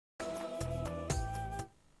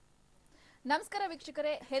ನಮಸ್ಕಾರ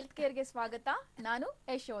ವೀಕ್ಷಕರೇ, ಹೆಲ್ತ್ ಕೇರ್ಗೆ ಸ್ವಾಗತ. ನಾನು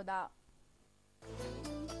ಯಶೋಧ.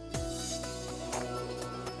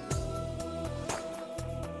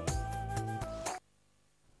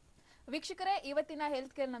 ವೀಕ್ಷಕರೇ, ಇವತ್ತಿನ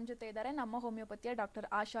ಹೆಲ್ತ್ ಕೇರ್ ನಮ್ಮ ಜೊತೆ ಇದ್ದಾರೆ ನಮ್ಮ ಹೋಮಿಯೋಪತಿಯ ಡಾಕ್ಟರ್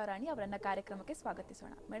ಆಶಾ ರಾಣಿ. ಅವರನ್ನ ಕಾರ್ಯಕ್ರಮಕ್ಕೆ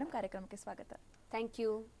ಸ್ವಾಗತಿಸೋಣ. ಮೇಡಮ್, ಕಾರ್ಯಕ್ರಮಕ್ಕೆ ಸ್ವಾಗತ. Thank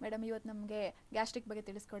you. ಮೇಡಮ್, ಇವತ್ತು ನಮಗೆ ಗ್ಯಾಸ್ಟ್ರಿಕ್ ಬಗ್ಗೆ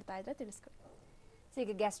ತಿಳಿಸ್ಕೊಡ್ತಾ ಇದ್ರೆ ತಿಳಿಸ್ಕೊಡಿ.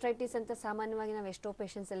 ಈಗ ಗ್ಯಾಸ್ಟ್ರೈಟಿಸ್ ಅಂತ ಸಾಮಾನ್ಯವಾಗಿ ನಾವು ಎಷ್ಟೋ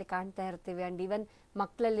ಪೇಷಂಟ್ಸ್ ಅಲ್ಲಿ ಕಾಣ್ತಾ ಇರ್ತೀವಿ. ಅಂಡ್ ಈವನ್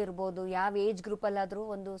ಮಕ್ಕಳಲ್ಲಿರ್ಬೋದು, ಯಾವ ಏಜ್ ಗ್ರೂಪ್ ಅಲ್ಲಾದ್ರೂ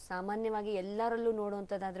ಒಂದು ಸಾಮಾನ್ಯವಾಗಿ ಎಲ್ಲರಲ್ಲೂ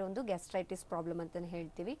ನೋಡುವಂಥದ್ದಾದ್ರೆ ಒಂದು ಗ್ಯಾಸ್ಟ್ರೈಟಿಸ್ ಪ್ರಾಬ್ಲಮ್ ಅಂತಾನೆ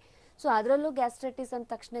ಹೇಳ್ತೀವಿ. ಸೊ ಅದರಲ್ಲೂ ಗ್ಯಾಸ್ಟ್ರೈಟಿಸ್ ಅಂದ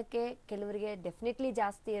ತಕ್ಷಣಕ್ಕೆ ಕೆಲವರಿಗೆ ಡೆಫಿನೆಟ್ಲಿ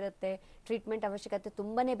ಜಾಸ್ತಿ ಇರುತ್ತೆ, ಟ್ರೀಟ್ಮೆಂಟ್ ಅವಶ್ಯಕತೆ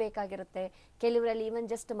ತುಂಬಾನೇ ಬೇಕಾಗಿರುತ್ತೆ. ಕೆಲವರಲ್ಲಿ ಈವನ್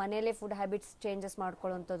ಜಸ್ಟ್ ಮನೆಯಲ್ಲೇ ಫುಡ್ ಹ್ಯಾಬಿಟ್ಸ್ ಚೇಂಜಸ್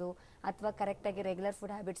ಮಾಡ್ಕೊಳ್ಳೋಂಥದ್ದು ಅಥವಾ ಕರೆಕ್ಟಾಗಿ ರೆಗ್ಯುಲರ್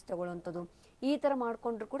ಫುಡ್ ಹ್ಯಾಬಿಟ್ಸ್ ತಗೊಳ್ಳೋಂಥದ್ದು, ಈ ಥರ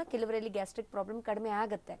ಮಾಡ್ಕೊಂಡ್ರು ಕೂಡ ಕೆಲವರಲ್ಲಿ ಗ್ಯಾಸ್ಟ್ರಿಕ್ ಪ್ರಾಬ್ಲಮ್ ಕಡಿಮೆ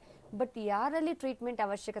ಆಗುತ್ತೆ. ಬಟ್ ಯಾರಲ್ಲಿ ಟ್ರೀಟ್ಮೆಂಟ್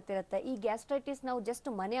ಅವಶ್ಯಕತೆ ಇರುತ್ತೆ, ಈ ಗ್ಯಾಸ್ಟ್ರೈಟಿಸ್ ನಾವು ಜಸ್ಟ್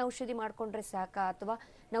ಮನೆ ಔಷಧಿ ಮಾಡ್ಕೊಂಡ್ರೆ ಸಾಕಾ ಅಥವಾ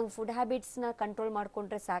ನಾವು ಫುಡ್ ಹ್ಯಾಬಿಟ್ಸ್ನ ಕಂಟ್ರೋಲ್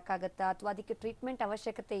ಮಾಡ್ಕೊಂಡ್ರೆ ಸಾಕಾಗತ್ತಾ ಅಥವಾ ಅದಕ್ಕೆ ಟ್ರೀಟ್ಮೆಂಟ್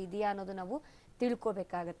ಅವಶ್ಯಕತೆ ಇದೆಯಾ ಅನ್ನೋದು ನಾವು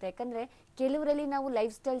ತಿಳ್ಕೊಬೇಕಾಗತ್ತೆ. ಯಾಕಂದ್ರೆ ಕೆಲವರಲ್ಲಿ ನಾವು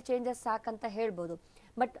ಲೈಫ್ ಸ್ಟೈಲ್ ಚೇಂಜಸ್ ಸಾಕಂತ ಹೇಳ್ಬೋದು,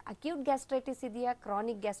 ಬಟ್ ಅಕ್ಯೂಟ್ ಗ್ಯಾಸ್ಟ್ರೈಟಿಸ್ ಇದೆಯಾ,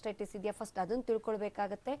 ಕ್ರಾನಿಕ್ ಗ್ಯಾಸ್ಟ್ರೈಟಿಸ್ ಇದೆಯಾ, ಫಸ್ಟ್ ಅದನ್ನು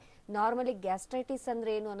ತಿಳ್ಕೊಳ್ಬೇಕಾಗತ್ತೆ. ನಾರ್ಮಲಿ ಗ್ಯಾಸ್ಟ್ರೈಟಿಸ್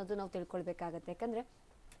ಅಂದ್ರೆ ಏನು ಅನ್ನೋದು ನಾವು ತಿಳ್ಕೊಳ್ಬೇಕಾಗತ್ತೆ. ಯಾಕಂದ್ರೆ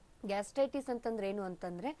ಗ್ಯಾಸ್ಟ್ರೈಟಿಸ್ ಅಂತಂದ್ರೆ ಏನು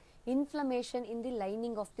ಅಂತಂದ್ರೆ inflammation in the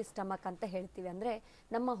lining of the stomach ಅಂತ ಹೇಳ್ತೀವಿ. ಅಂದ್ರೆ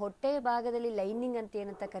ನಮ್ಮ ಹೊಟ್ಟೆ ಭಾಗದಲ್ಲಿ ಲೈನಿಂಗ್ ಅಂತ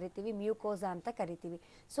ಏನಂತ ಕರಿತೀವಿ, ಮ್ಯೂಕೋಸಾ ಅಂತ ಕರಿತೀವಿ.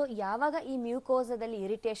 ಸೊ ಯಾವಾಗ ಈ ಮ್ಯೂಕೋಸಾದಲ್ಲಿ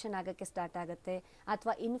ಇರಿಟೇಷನ್ ಆಗಕ್ಕೆ ಸ್ಟಾರ್ಟ್ ಆಗುತ್ತೆ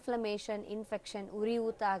ಅಥವಾ ಇನ್ಫ್ಲಮೇಷನ್, ಇನ್ಫೆಕ್ಷನ್,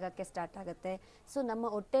 ಉರಿಯೂತ ಆಗಕ್ಕೆ ಸ್ಟಾರ್ಟ್ ಆಗುತ್ತೆ. ಸೊ ನಮ್ಮ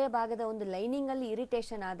ಹೊಟ್ಟೆಯ ಭಾಗದ ಒಂದು ಲೈನಿಂಗ್ ಅಲ್ಲಿ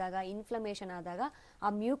ಇರಿಟೇಷನ್ ಆದಾಗ, ಇನ್ಫ್ಲಮೇಷನ್ ಆದಾಗ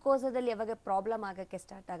ಆ ಮ್ಯೂಕೋಸಾದಲ್ಲಿ ಯಾವಾಗ ಪ್ರಾಬ್ಲಮ್ ಆಗಕ್ಕೆ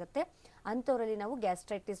ಸ್ಟಾರ್ಟ್ ಆಗುತ್ತೆ, ಅಂಥವರಲ್ಲಿ ನಾವು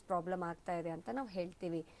ಗ್ಯಾಸ್ಟ್ರೈಟಿಸ್ ಪ್ರಾಬ್ಲಮ್ ಆಗ್ತಾ ಇದೆ ಅಂತ ನಾವು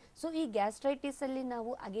ಹೇಳ್ತೀವಿ. ಸೊ ಈ ಗ್ಯಾಸ್ಟ್ರೈಟಿಸ್ ಅಲ್ಲಿ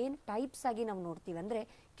ನಾವು ಅಗೇನ್ ಟೈಪ್ಸ್ ಆಗಿ ನಾವು ನೋಡ್ತೀವಿ. ಅಂದ್ರೆ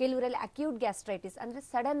ಕೆಲವರಲ್ಲಿ ಅಕ್ಯೂಟ್ ಗ್ಯಾಸ್ಟ್ರೈಟಿಸ್ ಅಂದ್ರೆ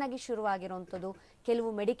ಸಡನ್ ಆಗಿ ಶುರುವಾಗಿರುವಂಥದ್ದು, ಕೆಲವು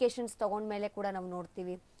ಮೆಡಿಕೇಶನ್ಸ್ ತಗೊಂಡ್ಮೇಲೆ ಕೂಡ ನಾವು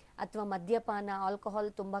ನೋಡ್ತೀವಿ. ಅಥವಾ ಮದ್ಯಪಾನ,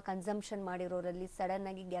 ಆಲ್ಕೋಹಾಲ್ ತುಂಬಾ ಕನ್ಸಂಪ್ಷನ್ ಮಾಡಿರೋರಲ್ಲಿ ಸಡನ್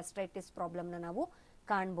ಆಗಿ ಗ್ಯಾಸ್ಟ್ರೈಟಿಸ್ ಪ್ರಾಬ್ಲಮ್ನ ನಾವು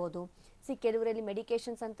ಕಾಣ್ಬೋದು. ಕೆಲವರಲ್ಲಿ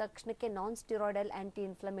ಮೆಡಿಕೇಶನ್ಸ್ ಅಂತ ತಕ್ಷಣಕ್ಕೆ ನಾನ್ ಸ್ಟಿರಾಯ್ಡಲ್ ಆಂಟಿ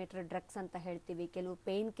ಇನ್ಫ್ಲಮೇಟರಿ ಡ್ರಗ್ಸ್ ಅಂತ ಹೇಳ್ತೀವಿ, ಕೆಲವು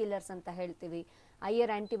ಪೇನ್ ಕಿಲ್ಲರ್ಸ್ ಅಂತ ಹೇಳ್ತೀವಿ,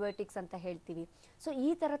 ಐಯರ್ ಆಂಟಿಬಯೋಟಿಕ್ಸ್ ಅಂತ ಹೇಳ್ತೀವಿ. ಸೊ ಈ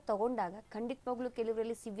ತರ ತಗೊಂಡಾಗ ಖಂಡಿತವಾಗ್ಲೂ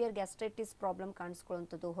ಕೆಲವರಲ್ಲಿ ಸಿವಿಯರ್ ಗ್ಯಾಸ್ಟ್ರೈಟಿಸ್ ಪ್ರಾಬ್ಲಮ್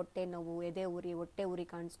ಕಾಣಿಸ್ಕೊಳ್ಳುವಂಥದ್ದು, ಹೊಟ್ಟೆ ನೋವು, ಎದೆ ಉರಿ, ಹೊಟ್ಟೆ ಉರಿ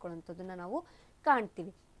ಕಾಣಿಸ್ಕೊಳ್ಳುವಂಥದ್ದನ್ನ ನಾವು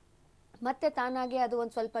ಕಾಣ್ತೀವಿ. ಮತ್ತೆ ತಾನಾಗೆ ಅದು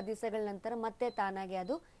ಒಂದು ಸ್ವಲ್ಪ ದಿವಸಗಳ ನಂತರ ಮತ್ತೆ ತಾನಾಗೆ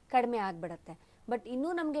ಅದು ಕಡಿಮೆ ಆಗ್ಬಿಡತ್ತೆ. ಬಟ್ ಇನ್ನೂ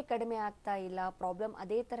ನಮಗೆ ಕಡಿಮೆ ಆಗ್ತಾ ಇಲ್ಲ, ಪ್ರಾಬ್ಲಮ್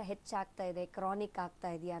ಅದೇ ತರ ಹೆಚ್ಚಾಗ್ತಾ ಇದೆ, ಕ್ರಾನಿಕ್ ಆಗ್ತಾ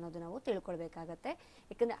ಇದೆಯಾ ಅನ್ನೋದು ನಾವು ತಿಳ್ಕೊಳ್ಬೇಕಾಗತ್ತೆ.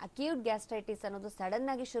 ಯಾಕಂದ್ರೆ ಅಕ್ಯೂಟ್ ಗ್ಯಾಸ್ಟ್ರೈಟಿಸ್ ಅನ್ನೋದು ಸಡನ್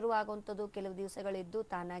ಆಗಿ ಶುರು ಆಗುವಂಥದ್ದು, ಕೆಲವು ದಿವಸಗಳಿದ್ದು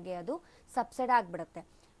ತಾನಾಗೆ ಅದು ಸಬ್ಸೈಡ್ ಆಗ್ಬಿಡತ್ತೆ.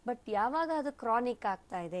 ಬಟ್ ಯಾವಾಗ ಅದು ಕ್ರಾನಿಕ್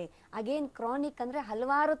ಆಗ್ತಾ ಇದೆ, ಅಗೇನ್ ಕ್ರಾನಿಕ್ ಅಂದ್ರೆ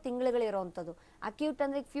ಹಲವಾರು ತಿಂಗಳುಗಳಿರೋವಂಥದ್ದು, ಅಕ್ಯೂಟ್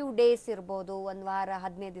ಅಂದ್ರೆ ಫ್ಯೂ ಡೇಸ್ ಇರ್ಬೋದು, ಒಂದು ವಾರ,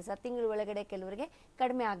 15 ದಿವಸ, ತಿಂಗಳ ಒಳಗಡೆ ಕೆಲವರಿಗೆ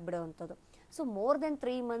ಕಡಿಮೆ ಆಗ್ಬಿಡುವಂಥದ್ದು. So more than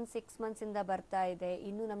 3 months 6 months ಇಂದ ಬರ್ತಾ ಇದೆ,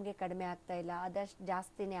 ಇನ್ನೂ ನಮಗೆ ಕಡಿಮೆ ಆಗ್ತಾ ಇಲ್ಲ, ಅದಷ್ಟು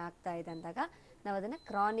ಜಾಸ್ತಿನೇ ಆಗ್ತಾ ಇದೆ ಅಂದಾಗ ನಾವು ಅದನ್ನ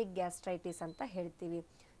ಕ್ರಾನಿಕ್ ಗ್ಯಾಸ್ಟ್ರೈಟಿಸ್ ಅಂತ ಹೇಳ್ತೀವಿ.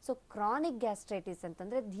 ಸೊ ಕ್ರಾನಿಕ್ ಗ್ಯಾಸ್ಟ್ರೈಟಿಸ್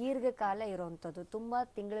ಅಂತಂದ್ರೆ ದೀರ್ಘಕಾಲ ಇರೋವಂಥದ್ದು, ತುಂಬಾ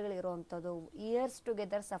ತಿಂಗಳುಗಳಿರೋವಂಥದ್ದು, years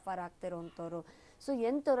together suffer ಆಗ್ತಿರೋವಂಥವ್ರು. So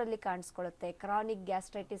ಎಂಥವರಲ್ಲಿ ಕಾಣಿಸ್ಕೊಳ್ಳುತ್ತೆ chronic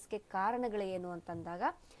ಗ್ಯಾಸ್ಟ್ರೈಟಿಸ್ಗೆ ಕಾರಣಗಳು ಏನು ಅಂತಂದಾಗ,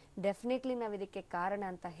 ಡೆಫಿನೆಟ್ಲಿ ನಾವು ಇದಕ್ಕೆ ಕಾರಣ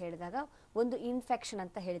ಅಂತ ಹೇಳಿದಾಗ ಒಂದು ಇನ್ಫೆಕ್ಷನ್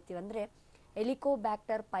ಅಂತ ಹೇಳ್ತೀವಿ. ಅಂದ್ರೆ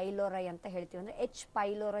ಎಲಿಕೋಬ್ಯಾಕ್ಟರ್ ಪೈಲೋರೈ ಅಂತ ಹೇಳ್ತೀವಿ, ಅಂದ್ರೆ H.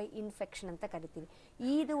 ಪೈಲೋರೈ ಇನ್ಫೆಕ್ಷನ್ ಅಂತ ಕರಿತೀವಿ.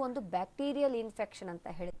 ಇದು ಒಂದು ಬ್ಯಾಕ್ಟೀರಿಯಲ್ ಇನ್ಫೆಕ್ಷನ್ ಅಂತ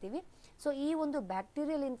ಹೇಳ್ತೀವಿ. ಸೊ ಈ ಒಂದು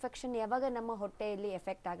ಬ್ಯಾಕ್ಟೀರಿಯಲ್ ಇನ್ಫೆಕ್ಷನ್ ಯಾವಾಗ ನಮ್ಮ ಹೊಟ್ಟೆಯಲ್ಲಿ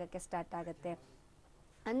ಎಫೆಕ್ಟ್ ಆಗಕ್ಕೆ ಸ್ಟಾರ್ಟ್ ಆಗುತ್ತೆ,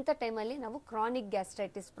 ಅಂತ ಟೈಮಲ್ಲಿ ನಾವು ಕ್ರಾನಿಕ್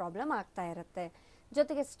ಗ್ಯಾಸ್ಟ್ರೈಟಿಸ್ ಪ್ರಾಬ್ಲಮ್ ಆಗ್ತಾ ಇರುತ್ತೆ.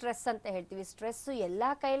 ಜೊತೆಗೆ ಸ್ಟ್ರೆಸ್ ಅಂತ ಹೇಳ್ತೀವಿ. ಸ್ಟ್ರೆಸ್ ಎಲ್ಲಾ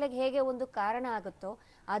ಕಾಯಿಲೆಗೆ ಹೇಗೆ ಒಂದು ಕಾರಣ ಆಗುತ್ತೋ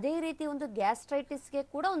ಅದೇ ರೀತಿ ಒಂದು ಗ್ಯಾಸ್ಟ್ರೈಟಿಸ್ಗೆ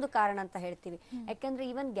ಕೂಡ ಒಂದು ಕಾರಣ ಅಂತ ಹೇಳ್ತೀವಿ. ಯಾಕಂದ್ರೆ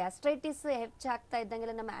ಈವನ್ ಗ್ಯಾಸ್ಟ್ರೈಟಿಸ್ ಹೆಚ್ಚಾಗ್ತಾ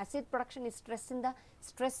ಇದ್ದಂಗೆಲ್ಲ ನಮ್ಮ ಆಸಿಡ್ ಪ್ರೊಡಕ್ಷನ್ ಈ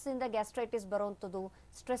ಸ್ಟ್ರೆಸ್ ಇಂದ ಗ್ಯಾಸ್ಟ್ರೈಟಿಸ್ ಬರುವಂಥದ್ದು,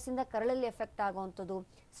 ಸ್ಟ್ರೆಸ್ ಇಂದ ಕರಳಲ್ಲಿ ಎಫೆಕ್ಟ್ ಆಗುವಂಥದ್ದು,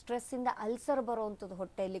 ಸ್ಟ್ರೆಸ್ ಇಂದ ಅಲ್ಸರ್ ಬರುವಂಥದ್ದು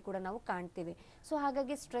ಹೊಟ್ಟೆಯಲ್ಲಿ ಕೂಡ ನಾವು ಕಾಣ್ತೀವಿ. ಸೊ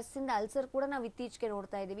ಹಾಗಾಗಿ ಸ್ಟ್ರೆಸ್ ಇಂದ ಅಲ್ಸರ್ ಕೂಡ ನಾವು ಇತ್ತೀಚೆಗೆ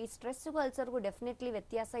ನೋಡ್ತಾ ಇದೀವಿ. ಈ ಸ್ಟ್ರೆಸ್ಗೂ ಅಲ್ಸರ್ಗೂ ಡೆಫಿನೆಟ್ಲಿ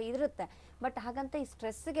ವ್ಯತ್ಯಾಸ ಇರುತ್ತೆ. ಬಟ್ ಹಾಗಂತ ಈ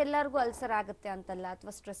ಸ್ಟ್ರೆಸ್ಗೆ ಎಲ್ಲರಿಗೂ ಅಲ್ಸರ್ ಆಗುತ್ತೆ ಅಂತಲ್ಲ,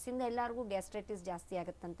 ಅಥವಾ ಸ್ಟ್ರೆಸ್ ಇಂದ ಎಲ್ಲರಿಗೂ ಗ್ಯಾಸ್ಟ್ರೈಟಿಸ್ ಜಾಸ್ತಿ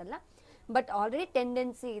ಆಗುತ್ತೆ ಅಂತಲ್ಲ. ಬಟ್ ಆಲ್ರೆಡಿ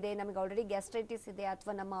ಟೆಂಡೆನ್ಸಿ ಇದೆ, ನಮಗೆ ಆಲ್ರೆಡಿ ಗ್ಯಾಸ್ಟ್ರೈಟಿಸ್ ಇದೆ,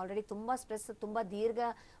 ಅಥವಾ ನಮ್ಮ ಆಲ್ರೆಡಿ ತುಂಬಾ ಸ್ಟ್ರೆಸ್ ತುಂಬಾ ದೀರ್ಘ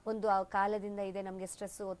ಒಂದು ಕಾಲದಿಂದ ಇದೆ, ನಮಗೆ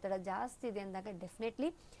ಸ್ಟ್ರೆಸ್ ಒತ್ತಡ ಜಾಸ್ತಿ ಇದೆ ಅಂದಾಗ ಡೆಫಿನೆಟ್ಲಿ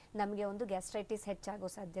ನಮಗೆ ಒಂದು ಗ್ಯಾಸ್ಟ್ರೈಟಿಸ್ ಹೆಚ್ಚಾಗೋ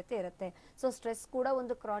ಸಾಧ್ಯತೆ ಇರುತ್ತೆ. ಸೊ ಸ್ಟ್ರೆಸ್ ಕೂಡ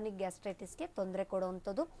ಒಂದು ಕ್ರಾನಿಕ್ ಗ್ಯಾಸ್ಟ್ರೈಟಿಸ್ಗೆ ತೊಂದರೆ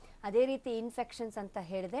ಕೊಡುವಂಥದ್ದು. ಅದೇ ರೀತಿ ಇನ್ಫೆಕ್ಷನ್ಸ್ ಅಂತ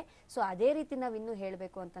ಹೇಳಿದೆ. ಸೊ ಅದೇ ರೀತಿ ನಾವು ಇನ್ನೂ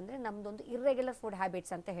ಹೇಳಬೇಕು ಅಂತಂದ್ರೆ ನಮ್ದೊಂದು ಇರ್ರೆಗ್ಯುಲರ್ ಫುಡ್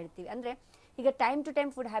ಹ್ಯಾಬಿಟ್ಸ್ ಅಂತ ಹೇಳ್ತೀವಿ. ಅಂದ್ರೆ ಈಗ time to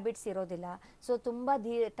time food habits ಇರೋದಿಲ್ಲ. ಸೊ ತುಂಬಾ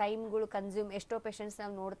ಟೈಮ್ಗಳು ಕನ್ಸ್ಯೂಮ್, ಎಷ್ಟೋ ಪೇಷಂಟ್ಸ್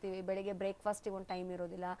ನಾವು ನೋಡ್ತೀವಿ, ಬೆಳಿಗ್ಗೆ ಬ್ರೇಕ್ಫಾಸ್ಟಿಗೆ ಒಂದು ಟೈಮ್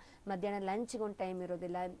ಇರೋದಿಲ್ಲ, ಮಧ್ಯಾಹ್ನ ಲಂಚ್ಗೆ ಒಂದು ಟೈಮ್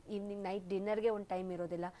ಇರೋದಿಲ್ಲ, ಈವ್ನಿಂಗ್ ನೈಟ್ ಡಿನ್ನರ್ಗೆ ಒಂದು ಟೈಮ್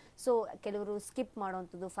ಇರೋದಿಲ್ಲ. ಸೊ ಕೆಲವರು ಸ್ಕಿಪ್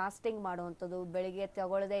ಮಾಡುವಂಥದ್ದು, ಫಾಸ್ಟಿಂಗ್ ಮಾಡುವಂಥದ್ದು, ಬೆಳಿಗ್ಗೆ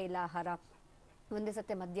ತಗೊಳ್ಳೋದೇ ಇಲ್ಲ ಆಹಾರ, ಒಂದೇ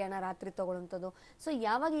ಸತಿ ಮಧ್ಯಾಹ್ನ ರಾತ್ರಿ ತಗೊಳ್ಳೋಂಥದ್ದು. ಸೊ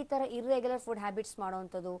ಯಾವಾಗ ಈ ಥರ ಇರ್ರೆಗ್ಯುಲರ್ ಫುಡ್ ಹ್ಯಾಬಿಟ್ಸ್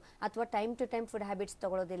ಮಾಡೋವಂಥದ್ದು ಅಥವಾ time to time food habits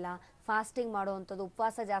ತಗೊಳ್ಳೋದಿಲ್ಲ, ಫಾಸ್ಟಿಂಗ್ ಮಾಡೋವಂಥದ್ದು,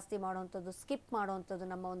 ಉಪವಾಸ ಜಾಸ್ತಿ ಮಾಡೋವಂಥದ್ದು, ಸ್ಕಿಪ್ ಮಾಡೋವಂಥದ್ದು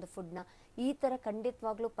ನಮ್ಮ ಒಂದು ಫುಡ್ನ, ಈ ಥರ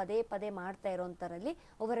ಖಂಡಿತವಾಗ್ಲೂ ಪದೇ ಪದೇ ಮಾಡ್ತಾ ಇರೋಂಥರಲ್ಲಿ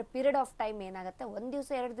over A period of time ಏನಾಗುತ್ತೆ, ಒಂದು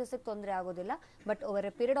ದಿವಸ 2 ದಿವಸಕ್ಕೆ ತೊಂದರೆ ಆಗೋದಿಲ್ಲ, but over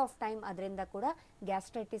A period of time ಅದರಿಂದ ಕೂಡ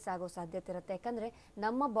ಗ್ಯಾಸ್ಟ್ರೈಟಿಸ್ ಆಗೋ ಸಾಧ್ಯತೆ ಇರುತ್ತೆ. ಯಾಕಂದರೆ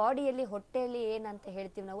ನಮ್ಮ ಬಾಡಿಯಲ್ಲಿ ಹೊಟ್ಟೆಯಲ್ಲಿ ಏನಂತ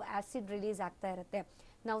ಹೇಳ್ತೀವಿ ನಾವು, ಆ್ಯಸಿಡ್ ರಿಲೀಸ್ ಆಗ್ತಾ ಇರುತ್ತೆ.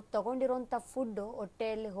 ನಾವು ತಗೊಂಡಿರೋಂಥ ಫುಡ್ಡು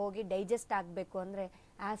ಹೊಟ್ಟೆಯಲ್ಲಿ ಹೋಗಿ ಡೈಜೆಸ್ಟ್ ಆಗಬೇಕು ಅಂದರೆ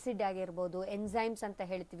ಆ್ಯಸಿಡ್ ಆಗಿರ್ಬೋದು, ಎನ್ಸೈಮ್ಸ್ ಅಂತ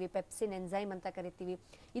ಹೇಳ್ತೀವಿ, ಪೆಪ್ಸಿನ್ ಎನ್ಸೈಮ್ ಅಂತ ಕರಿತೀವಿ,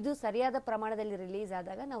 ಇದು ಸರಿಯಾದ ಪ್ರಮಾಣದಲ್ಲಿ ರಿಲೀಸ್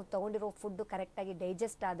ಆದಾಗ ನಾವು ತಗೊಂಡಿರೋ ಫುಡ್ಡು ಕರೆಕ್ಟಾಗಿ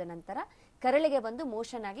ಡೈಜೆಸ್ಟ್ ಆದ ನಂತರ ಕರಳಿಗೆ ಬಂದು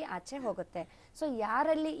ಮೋಷನ್ ಆಗಿ ಆಚೆ ಹೋಗುತ್ತೆ. ಸೊ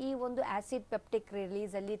ಯಾರಲ್ಲಿ ಈ ಒಂದು ಆ್ಯಸಿಡ್ ಪೆಪ್ಟಿಕ್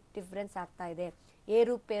ರಿಲೀಸಲ್ಲಿ ಡಿಫ್ರೆನ್ಸ್ ಆಗ್ತಾ ಇದೆ,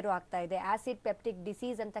 ಏರುಪೇರು ಆಗ್ತಾ ಇದೆ, ಆ್ಯಸಿಡ್ ಪೆಪ್ಟಿಕ್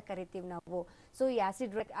ಡಿಸೀಸ್ ಅಂತ ಕರಿತೀವಿ ನಾವು. ಸೊ ಈ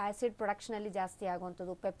ಆ್ಯಸಿಡ್ ಪ್ರೊಡಕ್ಷನಲ್ಲಿ ಜಾಸ್ತಿ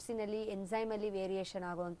ಆಗುವಂಥದ್ದು, ಪೆಪ್ಸಿನಲ್ಲಿ ಎನ್ಸೈಮಲ್ಲಿ ವೇರಿಯೇಷನ್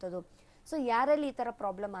ಆಗುವಂಥದ್ದು. ಸೊ ಯಾರಲ್ಲಿ ಈ ಥರ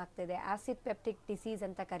ಪ್ರಾಬ್ಲಮ್ ಆಗ್ತಿದೆ, ಆ್ಯಸಿಡ್ ಪೆಪ್ಟಿಕ್ ಡಿಸೀಸ್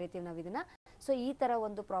ಅಂತ ಕರಿತೀವಿ ನಾವು ಇದನ್ನು. ಸೊ ಈ ಥರ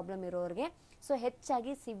ಒಂದು ಪ್ರಾಬ್ಲಮ್ ಇರೋರಿಗೆ ಸೊ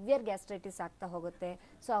ಹೆಚ್ಚಾಗಿ ಸಿವಿಯರ್ ಗ್ಯಾಸ್ಟ್ರೈಟಿಸ್ ಆಗ್ತಾ ಹೋಗುತ್ತೆ.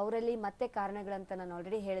 ಸೊ ಅವರಲ್ಲಿ ಮತ್ತೆ ಕಾರಣಗಳಂತ ನಾನು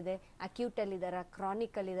ಆಲ್ರೆಡಿ ಹೇಳಿದೆ, ಅಕ್ಯೂಟಲ್ಲಿದ್ದಾರಾ,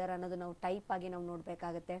 ಕ್ರಾನಿಕಲ್ಲಿದ್ದಾರಾ ಅನ್ನೋದು ನಾವು ಟೈಪ್ ಆಗಿ ನಾವು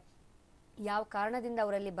ನೋಡಬೇಕಾಗತ್ತೆ. ಯಾವ ಕಾರಣದಿಂದ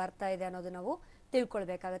ಅವರಲ್ಲಿ ಬರ್ತಾ ಇದೆ ಅನ್ನೋದು ನಾವು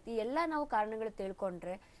ತಿಳ್ಕೊಳ್ಬೇಕಾಗತ್ತೆ. ಈ ಎಲ್ಲ ನಾವು ಕಾರಣಗಳು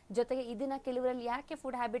ತಿಳ್ಕೊಂಡ್ರೆ, ಜೊತೆಗೆ ಇದನ್ನ ಕೆಲವರಲ್ಲಿ ಯಾಕೆ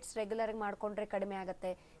ಫುಡ್ ಹ್ಯಾಬಿಟ್ಸ್ ರೆಗ್ಯುಲರ್ ಆಗಿ ಮಾಡ್ಕೊಂಡ್ರೆ ಕಡಿಮೆ ಆಗುತ್ತೆ,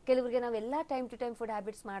 ಕೆಲವರಿಗೆ ನಾವೆಲ್ಲ time to time food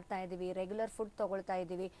habits ಮಾಡ್ತಾ ಇದ್ದೀವಿ, ರೆಗ್ಯುಲರ್ ಫುಡ್ ತಗೊಳ್ತಾ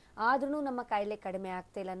ಇದ್ದೀವಿ, ಆದ್ರೂ ನಮ್ಮ ಕಾಯಿಲೆ ಕಡಿಮೆ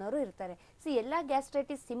ಆಗ್ತಾ ಇಲ್ಲ ಅನ್ನೋರು ಇರ್ತಾರೆ. ಸೊ ಎಲ್ಲ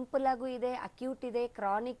ಗ್ಯಾಸ್ಟ್ರೈಟಿಸ್ ಸಿಂಪಲ್ ಆಗೂ ಇದೆ, ಅಕ್ಯೂಟ್ ಇದೆ,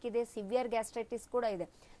 ಕ್ರಾನಿಕ್ ಇದೆ, ಸಿವಿಯರ್ ಗ್ಯಾಸ್ಟ್ರೈಟಿಸ್ ಕೂಡ ಇದೆ.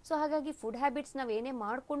 ಸೊ ಹಾಗಾಗಿ ಫುಡ್ ಹ್ಯಾಬಿಟ್ಸ್ ನಾವು ಏನೇ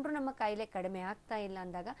ಮಾಡಿಕೊಂಡ್ರೂ ನಮ್ಮ ಕಾಯಿಲೆ ಕಡಿಮೆ ಆಗ್ತಾ ಇಲ್ಲ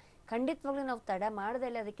ಅಂದಾಗ ಖಂಡಿತವಾಗ್ಲೂ ನಾವು ತಡ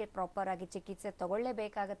ಮಾಡದಲ್ಲೇ ಅದಕ್ಕೆ ಪ್ರಾಪರ್ ಆಗಿ ಚಿಕಿತ್ಸೆ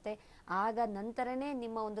ತಗೊಳ್ಳೇಬೇಕಾಗತ್ತೆ. ಆಗ ನಂತರನೇ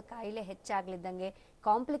ನಿಮ್ಮ ಒಂದು ಕಾಯಿಲೆ ಹೆಚ್ಚಾಗ್ಲಿದ್ದಂಗೆ,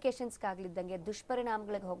 ಕಾಂಪ್ಲಿಕೇಶನ್ಸ್ಗಾಗ್ಲಿದ್ದಂಗೆ,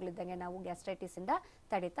 ದುಷ್ಪರಿಣಾಮಗಳಿಗೆ ಹೋಗ್ಲಿದ್ದಂಗೆ ನಾವು ಗ್ಯಾಸ್ಟ್ರೈಟಿಸ್ ಇಂದ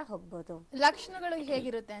ತಡಿತಾ ಹೋಗ್ಬೋದು. ಲಕ್ಷಣಗಳು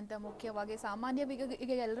ಹೇಗಿರುತ್ತೆ ಅಂತ ಮುಖ್ಯವಾಗಿ ಸಾಮಾನ್ಯ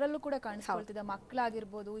ಈಗ ಎಲ್ಲರಲ್ಲೂ ಕೂಡ ಕಾಣಿಸ್ಕೊಳ್ತಿದೆ,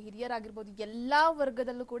 ಮಕ್ಕಳಾಗಿರ್ಬೋದು, ಹಿರಿಯರಾಗಿರ್ಬೋದು, ಎಲ್ಲಾ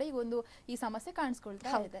ವರ್ಗದಲ್ಲೂ ಕೂಡ ಈ ಸಮಸ್ಯೆ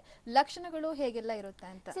ಕಾಣಿಸ್ಕೊಳ್ತಾ ಇದೆ. ಲಕ್ಷಣಗಳು ಹೇಗೆಲ್ಲ ಇರುತ್ತೆ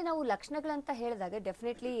ಅಂತ ನಾವು ಲಕ್ಷಣಗಳಂತ ಹೇಳಿದಾಗ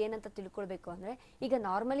ಡೆಫಿನೆಟ್ಲಿ ಏನಂತ ತಿಳ್ಕೊಳ್ಬೇಕು ಅಂದ್ರೆ, ಈಗ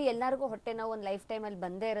ನಾರ್ಮಲಿ ಎಲ್ಲರಿಗೂ ಹೊಟ್ಟೆ ನೋವು ಒಂದು ಲೈಫ್ ಟೈಮ್ ಅಲ್ಲಿ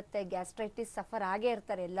ಬಂದೇ ಇರುತ್ತೆ, ಗ್ಯಾಸ್ಟ್ರೈಟಿಸ್ ಸಫರ್ ಆಗೇ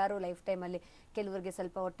ಇರ್ತಾರೆ ಎಲ್ಲರೂ ಲೈಫ್ ಟೈಮ್ ಅಲ್ಲಿ. ಕೆಲವರಿಗೆ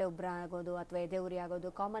ಸ್ವಲ್ಪ ಹೊಟ್ಟೆ ಉಬ್ರ ಆಗೋದು ಅಥವಾ ಎದೆ ಉರಿ ಆಗೋದು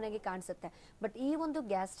ಕಾಮನ್ ಆಗಿ ಕಾಣಿಸುತ್ತೆ. ಬಟ್ ಈ ಒಂದು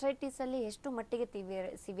ಗ್ಯಾಸ್ಟ್ರೈಟಿಸ್ ಅಲ್ಲಿ ಎಷ್ಟು ಮಟ್ಟಿಗೆ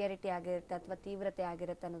ಸಿವಿಯರಿಟಿ ಆಗಿರುತ್ತೆ ಅಥವಾ ತೀವ್ರತೆ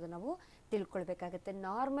ಆಗಿರುತ್ತೆ ಅನ್ನೋದು ನಾವು ತಿಳ್ಕೊಳ್ಬೇಕಾಗುತ್ತೆ.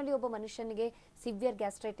 ನಾರ್ಮಲಿ ಒಬ್ಬ ಮನುಷ್ಯನಿಗೆ ಸಿವಿಯರ್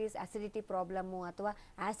ಗ್ಯಾಸ್ಟ್ರೈಟಿಸ್, ಆಸಿಡಿಟಿ ಪ್ರಾಬ್ಲಮ್ಮು ಅಥವಾ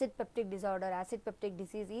acid peptic disorder, acid peptic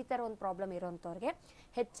disease ಈ ಥರ ಒಂದು ಪ್ರಾಬ್ಲಮ್ ಇರೋಂಥವ್ರಿಗೆ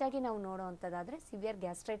ಹೆಚ್ಚಾಗಿ ನಾವು ನೋಡೋವಂಥದ್ದಾದರೆ ಸಿವಿಯರ್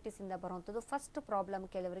ಗ್ಯಾಸ್ಟ್ರೈಟಿಸ್ ಇಂದ ಬರುವಂಥದ್ದು ಫಸ್ಟ್ ಪ್ರಾಬ್ಲಮ್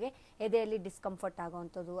ಕೆಲವರಿಗೆ ಎದೆಯಲ್ಲಿ ಡಿಸ್ಕಂಫರ್ಟ್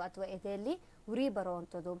ಆಗೋವಂಥದ್ದು ಅಥವಾ ಎದೆಯಲ್ಲಿ ಉರಿ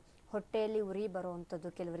ಬರೋವಂಥದ್ದು, ಹೊಟ್ಟೆಯಲ್ಲಿ ಉರಿ ಬರೋವಂಥದ್ದು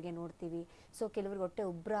ಕೆಲವರಿಗೆ ನೋಡ್ತೀವಿ. ಸೊ ಕೆಲವರಿಗೆ ಹೊಟ್ಟೆ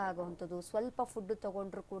ಉಬ್ರ ಆಗೋವಂಥದ್ದು, ಸ್ವಲ್ಪ ಫುಡ್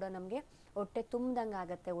ತೊಗೊಂಡ್ರು ಕೂಡ ನಮಗೆ ಹೊಟ್ಟೆ ತುಂಬ್ದಂಗೆ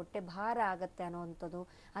ಆಗುತ್ತೆ, ಹೊಟ್ಟೆ ಭಾರ ಆಗುತ್ತೆ ಅನ್ನೋವಂಥದ್ದು,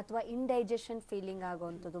 ಅಥವಾ ಇಂಡೈಜೆಷನ್ ಫೀಲಿಂಗ್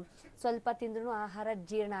ಆಗೋವಂಥದ್ದು, ಸ್ವಲ್ಪ ತಿಂದ್ರೂ ಆಹಾರ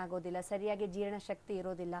ಜೀರ್ಣ ಆಗೋದಿಲ್ಲ, ಸರಿಯಾಗಿ ಜೀರ್ಣ ಶಕ್ತಿ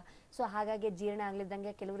ಇರೋದಿಲ್ಲ. ಸೊ ಹಾಗಾಗಿ ಜೀರ್ಣ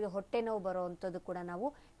ಆಗ್ಲಿದ್ದಂಗೆ ಕೆಲವರಿಗೆ ಹೊಟ್ಟೆ ನೋವು ಬರೋವಂಥದ್ದು ಕೂಡ ನಾವು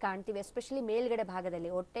ಕಾಣ್ತೀವಿ. ಎಸ್ಪೆಷಲಿ ಮೇಲ್ಗಡೆ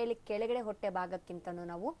ಭಾಗದಲ್ಲಿ, ಹೊಟ್ಟೆಯಲ್ಲಿ ಕೆಳಗಡೆ ಹೊಟ್ಟೆ ಭಾಗಕ್ಕಿಂತನೂ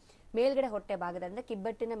ನಾವು ಮೇಲ್ಗಡೆ ಹೊಟ್ಟೆ ಭಾಗದಿಂದ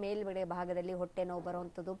ಕಿಬ್ಬಟ್ಟಿನ ಮೇಲ್ಗಡೆ ಭಾಗದಲ್ಲಿ ಹೊಟ್ಟೆ ನೋವು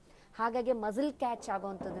ಬರುವಂಥದ್ದು, ಹಾಗಾಗಿ ಮಸಲ್ ಕ್ಯಾಚ್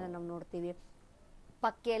ಆಗೋವಂಥದ್ದನ್ನ ನಾವು ನೋಡ್ತೀವಿ.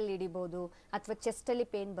 ಪಕ್ಕೆಯಲ್ಲಿ ಹಿಡಿಬೋದು ಅಥವಾ ಚೆಸ್ಟಲ್ಲಿ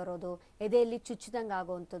ಪೇನ್ ಬರೋದು, ಎದೆಯಲ್ಲಿ ಚುಚ್ಚಿದಂಗೆ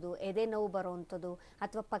ಆಗೋವಂಥದ್ದು, ಎದೆ ನೋವು ಬರೋವಂಥದ್ದು,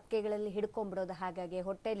 ಅಥವಾ ಪಕ್ಕೆಗಳಲ್ಲಿ ಹಿಡ್ಕೊಂಡ್ಬಿಡೋದು, ಹಾಗಾಗಿ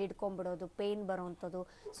ಹೊಟ್ಟೆಯಲ್ಲಿ ಹಿಡ್ಕೊಂಡ್ಬಿಡೋದು, ಪೇನ್ ಬರೋವಂಥದ್ದು.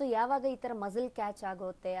 ಸೊ ಯಾವಾಗ ಈ ಥರ ಮಸಲ್ ಕ್ಯಾಚ್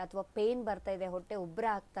ಆಗುತ್ತೆ ಅಥವಾ ಪೇನ್ ಬರ್ತಾ ಇದೆ, ಹೊಟ್ಟೆ ಉಬ್ರ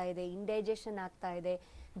ಆಗ್ತಾ ಇದೆ, ಇಂಡೈಜೆಷನ್ ಆಗ್ತಾ ಇದೆ,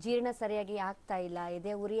 ಜೀರ್ಣ ಸರಿಯಾಗಿ ಆಗ್ತಾ ಇಲ್ಲ,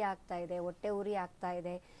 ಎದೆ ಉರಿ ಆಗ್ತಾ ಇದೆ, ಹೊಟ್ಟೆ ಉರಿ ಆಗ್ತಾ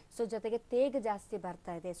ಇದೆ, ಸೊ ಜೊತೆಗೆ ತೇಗು ಜಾಸ್ತಿ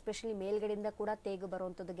ಬರ್ತಾ ಇದೆ, ಎಸ್ಪೆಷಲಿ ಮೇಲ್ಗಡೆಯಿಂದ ಕೂಡ ತೇಗು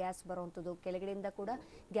ಬರುವಂಥದ್ದು, ಗ್ಯಾಸ್ ಬರುವಂಥದ್ದು, ಕೆಳಗಡೆಯಿಂದ ಕೂಡ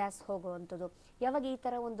ಗ್ಯಾಸ್ ಹೋಗುವಂಥದ್ದು. ಯಾವಾಗ ಈ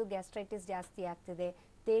ಥರ ಒಂದು ಗ್ಯಾಸ್ಟ್ರೈಟಿಸ್ ಜಾಸ್ತಿ ಆಗ್ತಿದೆ,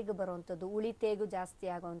 ತೇಗು ಬರುವಂಥದ್ದು, ಉಳಿ ತೇಗು ಜಾಸ್ತಿ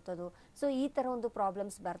ಆಗುವಂಥದ್ದು, ಸೊ ಈ ಥರ ಒಂದು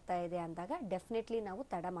ಪ್ರಾಬ್ಲಮ್ಸ್ ಬರ್ತಾ ಇದೆ ಅಂದಾಗ ಡೆಫಿನೆಟ್ಲಿ ನಾವು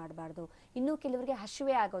ತಡ ಮಾಡಬಾರ್ದು. ಇನ್ನೂ ಕೆಲವರಿಗೆ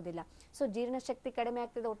ಹಸಿವೆ ಆಗೋದಿಲ್ಲ, ಸೊ ಜೀರ್ಣಶಕ್ತಿ ಕಡಿಮೆ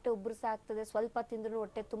ಆಗ್ತದೆ, ಹೊಟ್ಟೆ ಉಬ್ಬರಿಸ ಆಗ್ತದೆ, ಸ್ವಲ್ಪ ತಿಂದ್ರೂ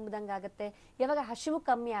ಹೊಟ್ಟೆ ತುಂಬಿದಂಗೆ ಆಗುತ್ತೆ, ಯಾವಾಗ ಹಸಿವು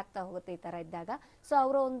ಕಮ್ಮಿ ಆಗ್ತಾ ಹೋಗುತ್ತೆ ಈ ಥರ ಇದ್ದಾಗ, ಸೊ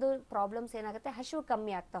ಅವರ ಒಂದು ಪ್ರಾಬ್ಲಮ್ಸ್ ಏನಾಗುತ್ತೆ, ಹಸಿವು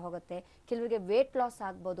ಕಮ್ಮಿ ಆಗ್ತಾ ಹೋಗುತ್ತೆ. ಕೆಲವರಿಗೆ ವೇಟ್ ಲಾಸ್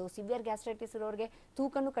ಆಗ್ಬೋದು, ಸಿವಿಯರ್ ಗ್ಯಾಸ್ಟ್ರೈಟಿಸ್ ಇರೋರಿಗೆ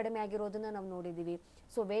ತೂಕನೂ ಕಡಿಮೆ ಆಗಿರೋದನ್ನ ನಾವು ನೋಡಿದ್ದೀವಿ,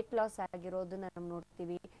 ಸೊ ವೇಟ್ ಲಾಸ್ ಆಗಿರೋದನ್ನ ನಾವು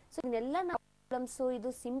ನೋಡ್ತೀವಿ. ಸೊ ಇದನ್ನೆಲ್ಲ ನಾವು ಇದು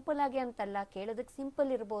ಸಿಂಪಲ್ ಆಗಿ ಅಂತಲ್ಲ, ಕೇಳೋದಕ್ಕೆ ಸಿಂಪಲ್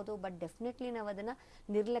ಇರ್ಬೋದು, ಬಟ್ ಡೆಫಿನೆಟ್ಲಿ ನಾವು ಅದನ್ನ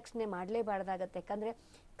ನಿರ್ಲಕ್ಷಣೆ ಮಾಡಲೇಬಾರ್ದಾಗತ್ತೆ. ಯಾಕಂದ್ರೆ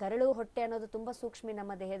ಕರಳು, ಹೊಟ್ಟೆ ಅನ್ನೋದು ತುಂಬಾ ಸೂಕ್ಷ್ಮ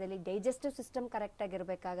ನಮ್ಮ ದೇಹದಲ್ಲಿ, ಡೈಜೆಸ್ಟಿವ್ ಸಿಸ್ಟಮ್ ಕರೆಕ್ಟ್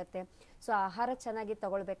ಆಗಿರ್ಬೇಕಾಗತ್ತೆ, ಸೊ ಆಹಾರ ಚೆನ್ನಾಗಿ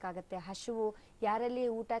ತಗೊಳ್ಬೇಕಾಗತ್ತೆ, ಹಸಿವು, ಯಾರಲ್ಲಿ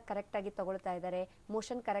ಊಟ ಕರೆಕ್ಟ್ ಆಗಿ ತಗೊಳ್ತಾ ಇದ್ದಾರೆ,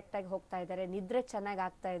 ಮೋಷನ್ ಕರೆಕ್ಟ್ ಆಗಿ ಹೋಗ್ತಾ ಇದ್ದಾರೆ, ನಿದ್ರೆ ಚೆನ್ನಾಗಿ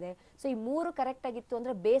ಆಗ್ತಾ ಇದೆ, ಸೊ ಈ 3 ಕರೆಕ್ಟ್ ಆಗಿತ್ತು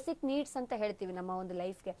ಅಂದ್ರೆ ಬೇಸಿಕ್ ನೀಡ್ಸ್ ಅಂತ ಹೇಳ್ತೀವಿ ನಮ್ಮ ಒಂದು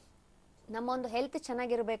ಲೈಫ್ಗೆ. ನಮ್ಮ ಒಂದು ಹೆಲ್ತ್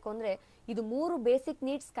ಚೆನ್ನಾಗಿರ್ಬೇಕು ಅಂದ್ರೆ ಇದು 3 ಬೇಸಿಕ್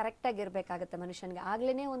ನೀಡ್ಸ್ ಕರೆಕ್ಟ್ ಆಗಿರ್ಬೇಕಾಗತ್ತೆ ಮನುಷ್ಯನಿಗೆ,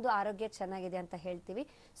 ಆಗ್ಲೇನೆ ಒಂದು ಆರೋಗ್ಯ ಚೆನ್ನಾಗಿದೆ ಅಂತ ಹೇಳ್ತೀವಿ.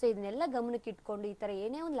 ಸೊ ಇದನ್ನೆಲ್ಲ ಗಮನಕ್ಕೆ ಇಟ್ಕೊಂಡು ಈ ತರ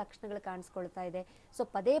ಏನೇ ಒಂದು ಲಕ್ಷಣಗಳು ಕಾಣಿಸ್ಕೊಳ್ತಾ ಇದೆ, ಸೊ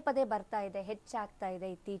ಪದೇ ಪದೇ ಬರ್ತಾ ಇದೆ, ಹೆಚ್ಚಾಗ್ತಾ ಇದೆ,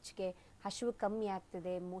 ಇತ್ತೀಚೆಗೆ ಹಸಿವು ಕಮ್ಮಿ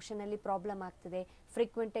ಆಗ್ತಿದೆ, ಮೋಷನ್ ಅಲ್ಲಿ ಪ್ರಾಬ್ಲಮ್ ಆಗ್ತಿದೆ,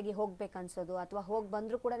 ಫ್ರೀಕ್ವೆಂಟ್ ಆಗಿ ಹೋಗ್ಬೇಕು ಅನ್ಸೋದು, ಅಥವಾ ಹೋಗಿ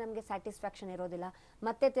ಬಂದ್ರೂ ಕೂಡ ನಮಗೆ ಸ್ಯಾಟಿಸ್ಫ್ಯಾಕ್ಷನ್ ಇರೋದಿಲ್ಲ,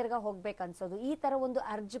 ಮತ್ತೆ ತಿರ್ಗಾ ಹೋಗ್ಬೇಕು ಅನ್ಸೋದು, ಈ ತರ ಒಂದು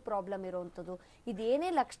ಅರ್ಜ್ ಪ್ರಾಬ್ಲಮ್ ಇರುವಂಥದ್ದು, ಇದೇನೇ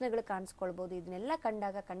ಲಕ್ಷಣಗಳು ಕಾಣಿಸ್ಕೊಳ್ಬಹುದು. ಇದನ್ನೆಲ್ಲ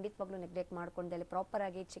ಕಂಡಾಗ ಖಂಡಿತವಾಗ್ಲೂ ನೆಗ್ಲೆಕ್ಟ್ ಮಾಡ್ಕೊಂಡಲ್ಲಿ ಪ್ರಾಪರ್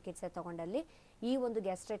ಆಗಿ ಚಿಕಿತ್ಸೆ ತಗೊಂಡಲ್ಲಿ ಈ ಒಂದು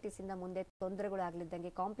ಗ್ಯಾಸ್ಟ್ರೈಟಿಸ್ ಇಂದ ಮುಂದೆ ತೊಂದರೆಗಳು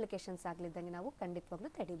ಆಗ್ಲಿದ್ದಂಗೆ, ಕಾಂಪ್ಲಿಕೇಶನ್ಸ್ ಆಗ್ಲಿದ್ದಂಗೆ ನಾವು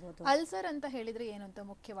ಖಂಡಿತವಾಗ್ಲೂ ತಡಿಬಹುದು. ಅಲ್ಸರ್ ಅಂತ ಹೇಳಿದ್ರೆ ಏನು ಅಂತ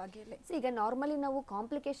ಮುಖ್ಯವಾಗಿ ಇಲ್ಲಿ ಈಗ ನಾರ್ಮಲಿ ನಾವು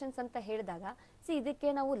ಕಾಂಪ್ಲಿಕೇಶನ್ಸ್ ಅಂತ ಹೇಳಿದಾಗ ಇದಕ್ಕೆ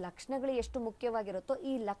ನಾವು ಲಕ್ಷಣಗಳು ಎಷ್ಟು ಮುಖ್ಯವಾಗಿರುತ್ತೋ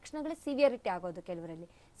ಈ ಲಕ್ಷಣಗಳೇ ಸಿವಿಯರಿಟಿ ಆಗೋದು ಕೆಲವರಲ್ಲಿ.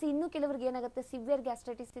 ಇನ್ನು ಕೆಲವರಿಗೆ ಏನಾಗುತ್ತೆ, ಸಿವಿಯರ್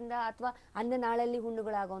ಗ್ಯಾಸ್ಟ್ರೈಟಿಸ್ ಇಂದ ಅಥವಾ ಅನ್ನನಾಳಲ್ಲಿ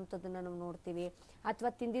ಹುಣ್ಣುಗಳಾಗುವಂಥದ್ದನ್ನ ನಾವು ನೋಡ್ತೀವಿ,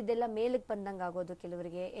 ಅಥವಾ ತಿಂದಿದ್ದೆಲ್ಲ ಮೇಲಕ್ಕೆ ಬಂದಂಗೆ ಆಗೋದು,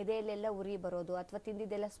 ಕೆಲವರಿಗೆ ಎದೆಯಲ್ಲೆಲ್ಲ ಉರಿ ಬರೋದು, ಅಥವಾ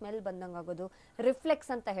ತಿಂದಿದ್ದೆಲ್ಲ ಸ್ಮೆಲ್ ಬಂದಂಗೆ ಆಗೋದು,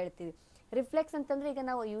 ರಿಫ್ಲೆಕ್ಸ್ ಅಂತ ಹೇಳ್ತೀವಿ. ರಿಫ್ಲೆಕ್ಸ್ ಅಂತಂದ್ರೆ ಈಗ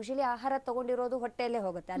ನಾವು ಯೂಶಲಿ ಆಹಾರ ತಗೊಂಡಿರೋದು ಹೊಟ್ಟೆಯಲ್ಲೇ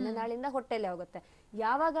ಹೋಗುತ್ತೆ, ಅನ್ನನಾಳಿಂದ ಹೊಟ್ಟೆಯಲ್ಲೇ ಹೋಗುತ್ತೆ.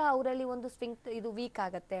 ಯಾವಾಗ ಅವರಲ್ಲಿ ಒಂದು ಇದು ವೀಕ್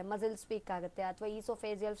ಆಗುತ್ತೆ, ಮಸಲ್ಸ್ ವೀಕ್ ಆಗುತ್ತೆ, ಅಥವಾ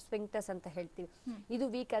ಈಸೋಫೇಜಿಯಲ್ ಸ್ಫಿಂಕ್ಟಸ್ ಅಂತ ಹೇಳ್ತೀವಿ, ಇದು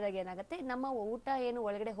ವೀಕ್ ಆದಾಗ ಏನಾಗುತ್ತೆ, ನಮ್ಮ ಊಟ ಏನು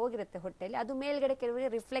ಒಳಗಡೆ ಹೋಗಿರುತ್ತೆ ಹೊಟ್ಟೆಯಲ್ಲಿ, ಅದು ಮೇಲ್ಗಡೆ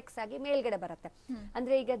ಕೆಲವರಿಗೆ ರಿಫ್ಲೆಕ್ಸ್ ಆಗಿ ಮೇಲ್ಗಡೆ ಬರುತ್ತೆ.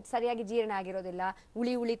 ಅಂದ್ರೆ ಈಗ ಸರಿಯಾಗಿ ಜೀರ್ಣ ಆಗಿರೋದಿಲ್ಲ,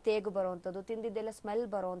 ಉಳಿ ತೇಗು ಬರುವಂಥದ್ದು, ತಿಂದಿದ್ದೆಲ್ಲ ಸ್ಮೆಲ್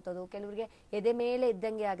ಬರುವಂಥದ್ದು, ಕೆಲವರಿಗೆ ಎದೆ ಮೇಲೆ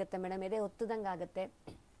ಇದ್ದಂಗೆ ಆಗುತ್ತೆ ಮೇಡಮ್, ಎದೆ ಹೊತ್ತದಂಗೆ ಆಗುತ್ತೆ.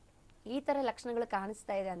 ಈ ತರ ಲಕ್ಷಣಗಳು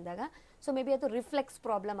ಕಾಣಿಸ್ತಾ ಇದೆ ಅಂದಾಗ ಮೇ ಬಿ ಅದು ರಿಫ್ಲೆಕ್ಸ್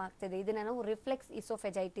ಪ್ರಾಬ್ಲಮ್ ಆಗ್ತಿದೆ. ಇದನ್ನ ನಾವು ರಿಫ್ಲೆಕ್ಸ್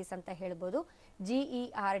ಇಸೋಫೆಜೈಟಿಸ್ ಅಂತ ಹೇಳ್ಬೋದು.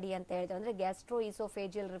 GERD ಅಂತ ಹೇಳಿದ್ರೆ ಅಂದ್ರೆ ಗ್ಯಾಸ್ಟ್ರೋ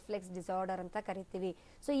ಇಸೋಫೇಜಿಯಲ್ ರಿಫ್ಲೆಕ್ಸ್ ಡಿಸಾರ್ಡರ್ ಅಂತ ಕರಿತೀವಿ.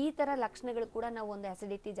 ಈ ತರ ಲಕ್ಷಣಗಳು ಕೂಡ ನಾವು ಒಂದು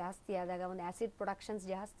ಅಸಿಡಿಟಿ ಜಾಸ್ತಿ ಆದಾಗ, ಒಂದು ಆಸಿಡ್ ಪ್ರೊಡಕ್ಷನ್ಸ್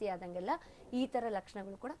ಜಾಸ್ತಿ ಆದಂಗೆಲ್ಲ ಈ ತರ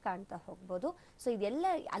ಲಕ್ಷಣಗಳು ಕೂಡ ಕಾಣ್ತಾ ಹೋಗ್ಬೋದು. ಇದೆಲ್ಲ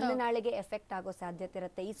ಅನ್ನನಾಳಿಗೆ ಎಫೆಕ್ಟ್ ಆಗೋ ಸಾಧ್ಯತೆ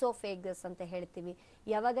ಇರುತ್ತೆ. ಇಸೋಫೇಗಸ್ ಅಂತ ಹೇಳ್ತೀವಿ.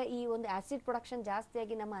 ಯಾವಾಗ ಈ ಒಂದು ಆಸಿಡ್ ಪ್ರೊಡಕ್ಷನ್ ಜಾಸ್ತಿ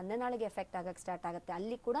ಆಗಿ ನಮ್ಮ ಅನ್ನನಾಳಿಗೆ ಎಫೆಕ್ಟ್ ಆಗಕ್ಕೆ ಸ್ಟಾರ್ಟ್ ಆಗುತ್ತೆ,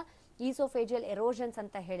 ಅಲ್ಲಿ ಕೂಡ ಈಸೋಫೇಜಿಯಲ್ ಎರೋಷನ್ಸ್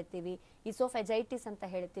ಅಂತ ಹೇಳ್ತೀವಿ, ಇಸೋಫೆಜೈಟಿಸ್ ಅಂತ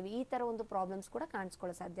ಹೇಳ್ತೀವಿ. ಈ ತರ ಒಂದು ಪ್ರಾಬ್ಲಮ್ಸ್ ಕೂಡ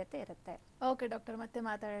ಕಾಣಿಸ್ಕೊಳ್ಳೋ ಸಾಧ್ಯತೆ ಇರುತ್ತೆ. ಓಕೆ ಡಾಕ್ಟರ್, ಮತ್ತೆ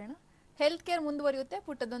ಮಾತಾಡೋಣ. ಹೆಲ್ತ್ ಕೇರ್ ಮುಂದುವರಿಯುತ್ತೆ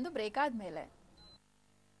ಪುಟ್ಟದೊಂದು ಬ್ರೇಕ್ ಆದ್ಮೇಲೆ.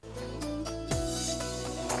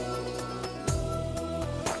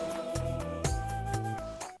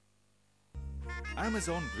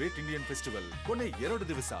 ಅಮೆಜಾನ್ ಗ್ರೇಟ್ ಇಂಡಿಯನ್ ಫೆಸ್ಟಿವಲ್ ಕೊನೆ 2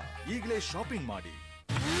 ದಿವಸ. ಈಗಲೇ ಶಾಪಿಂಗ್ ಮಾಡಿ.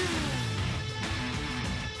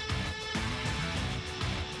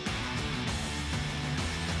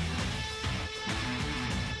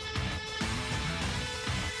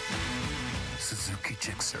 Suzuki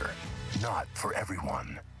Gixxer, not for everyone.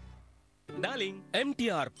 Darling,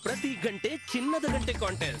 MTR ಪ್ರತಿ ಗಂಟೆ ಚಿನ್ನದ ಗಂಟೆ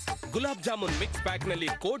contest. Gulab jamun mix pack ನಲ್ಲಿ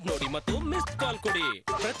ಕೋಡ್ ನೋಡಿ ಮತ್ತು ಮಿಸ್ಡ್ ಕಾಲ್ ಕೊಡಿ.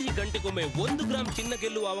 ಪ್ರತಿ ಗಂಟೆಗೊಮ್ಮೆ 1 ಗ್ರಾಂ ಚಿನ್ನ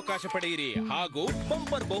ಗೆಲ್ಲುವ ಅವಕಾಶ ಪಡೆಯಿರಿ, ಹಾಗೂ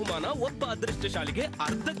ಬಂಪರ್ ಬಹುಮಾನ ಒಬ್ಬ ಅದೃಷ್ಟಶಾಲಿಗೆ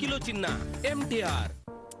 ½ ಕಿಲೋ ಚಿನ್ನ. MTR.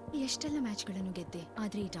 ಎಷ್ಟೆಲ್ಲ ಮ್ಯಾಚ್ಗಳನ್ನು ಗೆದ್ದೆ,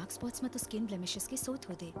 ಆದ್ರೆ ಈ ಡಾರ್ಕ್ ಸ್ಪಾಟ್ಸ್ ಮತ್ತು ಸ್ಕಿನ್ ಬ್ಲೆಮಿಶಸ್ಗೆ ಸೋತ್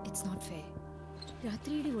ಹೋದೆ. It's not fair.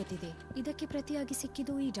 ರಾತ್ರಿ ಇಡೀ ಓದಿದೆ, ಇದಕ್ಕೆ ಪ್ರತಿಯಾಗಿ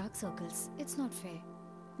ಸಿಕ್ಕಿದ್ದು ಈ dark circles. It's not fair.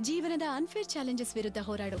 ಜೀವನದ ಅನ್ಫೇರ್ ಚಾಲೆಂಜಸ್ ವಿರುದ್ಧ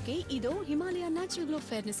ಹೋರಾಡೋಕೆ ಇದು Himalaya natural glow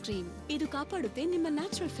fairness cream. ಇದು ಕಾಪಾಡುತ್ತೆ ನಿಮ್ಮ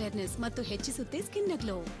ನ್ಯಾಚುರಲ್ ಫೇರ್ನೆಸ್ ಮತ್ತು ಹೆಚ್ಚಿಸುತ್ತೆ ಸ್ಕಿನ್ ನ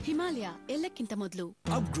ಗ್ಲೋ. ಹಿಮಾಲಯ ಎಲ್ಲಕ್ಕಿಂತ ಮೊದಲು.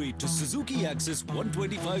 Upgrade to Suzuki Access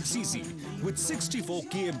 125cc with 64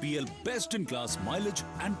 kmpl best in class mileage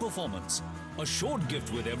and performance. A short gift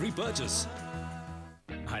with every purchase.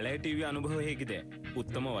 ಹಳೆ ಟಿವಿ ಅನುಭವ ಹೇಗಿದೆ?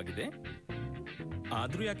 ಉತ್ತಮವಾಗಿದೆ.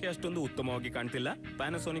 ಆದ್ರೂ ಯಾಕೆ ಅಷ್ಟೊಂದು ಉತ್ತಮವಾಗಿ ಕಾಣ್ತಿಲ್ಲ?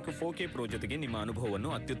 ಪ್ಯಾನಾಸೋನಿಕ್ 4K Pro ಜೊತೆಗೆ ನಿಮ್ಮ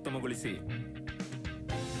ಅನುಭವವನ್ನು ಅತ್ಯುತ್ತಮಗೊಳಿಸಿ.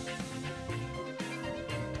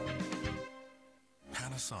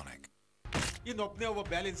 Panasonic. ಇನ್ನೊಬ್ಬನೇ ಒಬ್ಬ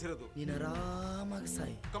ಬ್ಯಾಲೆನ್ಸ್ ಇರೋದು. ನೀನು ಆರಾಮಾಗಿ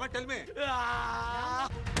ಸಾಯಿ. Comment tell me.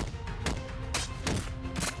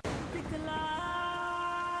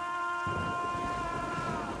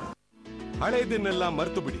 ಹಳೆಯದನ್ನೆಲ್ಲ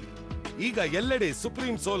ಮರೆತು ಬಿಡಿ. ಈಗ ಎಲ್ಲೆಡೆ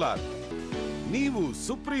ಸುಪ್ರೀಂ ಸೋಲಾರ್. ನೀವು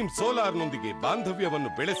ಸುಪ್ರೀಂ ಸೋಲಾರ್ನೊಂದಿಗೆ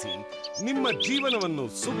ಬಾಂಧವ್ಯವನ್ನು ಬೆಳೆಸಿ ನಿಮ್ಮ ಜೀವನವನ್ನು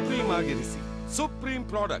supreme ಆಗಿರಿಸಿ. Supreme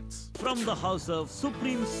products from the house of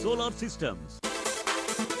supreme solar systems.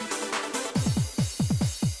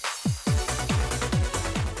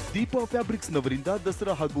 Deepa fabrics ನವರಿಂದ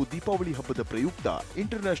Dasara ಹಾಗೂ ದೀಪಾವಳಿ ಹಬ್ಬದ ಪ್ರಯುಕ್ತ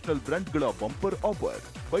international ಬ್ರ್ಯಾಂಡ್ಗಳ bumper offer.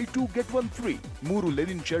 By 2 get 1 free. 3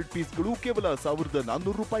 Lenin shirt ಪೀಸ್ಗಳು ಕೇವಲ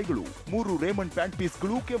 1400 ರೂಪಾಯಿಗಳು. 3 ರೇಮಂಡ್ ಪ್ಯಾಂಟ್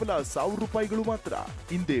ಪೀಸ್ಗಳು ಕೇವಲ 1000 ರೂಪಾಯಿಗಳು ಮಾತ್ರ.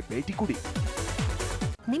 ಹಿಂದೆ ಭೇಟಿ ಕೊಡಿ.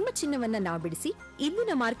 ನಿಮ್ಮ ಚಿನ್ನವನ್ನ ನಾವು ಬಿಡಿಸಿ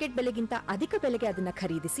ಇಂದಿನ ಮಾರ್ಕೆಟ್ ಬೆಲೆಗಿಂತ ಅಧಿಕ ಬೆಲೆಗೆ ಅದನ್ನ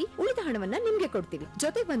ಖರೀದಿಸಿ ಉಳಿದ ಹಣವನ್ನ ನಿಮ್ಗೆ ಕೊಡ್ತೀವಿ.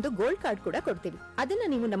 ಜೊತೆಗೆ ಒಂದು ಗೋಲ್ಡ್ ಕಾರ್ಡ್ ಕೂಡ ಕೊಡ್ತೀವಿ. ಅದನ್ನ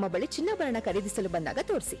ನೀವು ನಮ್ಮ ಬಳಿ ಚಿನ್ನಾಭರಣ ಖರೀದಿಸಲು ಬಂದಾಗ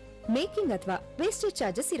ತೋರಿಸಿ. ಮೇಕಿಂಗ್ ಅಥವಾ ವೇಸ್ಟೇಜ್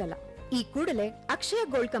ಚಾರ್ಜಸ್ ಇರಲ್ಲ. ಈ ಕೂಡಲೇ ಅಕ್ಷಯ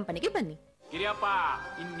ಗೋಲ್ಡ್ ಕಂಪನಿಗೆ ಬನ್ನಿ. ಗಿರಿಯಪ್ಪ,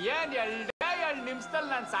 ಇನ್ನೇನ್ 2 ನಿಮಿಷದಲ್ಲಿ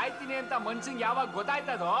ನಾನು ಸಾಯ್ತೀನಿ ಅಂತ ಮನ್ಸಂಗೆ ಯಾವಾಗ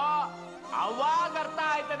ಗೊತ್ತಾಯ್ತದೋ ಅವಾಗ ಅರ್ಥ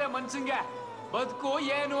ಆಯ್ತದೆ ಮನ್ಸಂಗೆ ಬದುಕು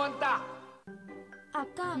ಏನು ಅಂತ.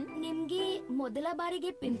 ಅಕ್ಕ, ನಿಮ್ಗೆ ಮೊದಲ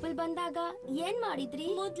ಬಾರಿಗೆ ಪಿಂಪಲ್ ಬಂದಾಗ ಏನ್ ಮಾಡಿದ್ರಿ?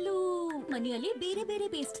 ಮೊದ್ಲು ಮನೆಯಲ್ಲಿ ಬೇರೆ ಬೇರೆ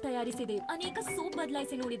ಪೇಸ್ಟ್ ತಯಾರಿಸಿದೆ, ಅನೇಕ ಸೋಪ್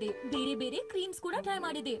ಬದಲಾಯಿಸಿ ನೋಡಿದೆ, ಬೇರೆ ಬೇರೆ ಕ್ರೀಮ್ಸ್ ಕೂಡ ಟ್ರೈ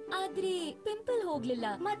ಮಾಡಿದೆ, ಆದ್ರೆ ಪಿಂಪಲ್ ಹೋಗ್ಲಿಲ್ಲ.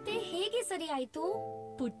 ಮತ್ತೆ ಹೇಗೆ ಸರಿ ಆಯ್ತು?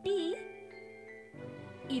 ಪುಟ್ಟಿ,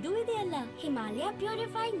 ಇದು ಇದೆಯಲ್ಲ Himalaya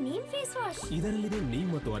purify neem face wash. ಇದರಲ್ಲಿದೆ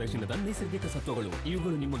ನೀಮ್ ಮತ್ತು ಅರಿಶಿಣದ ನೈಸರ್ಗಿಕ ಸತ್ವಗಳು.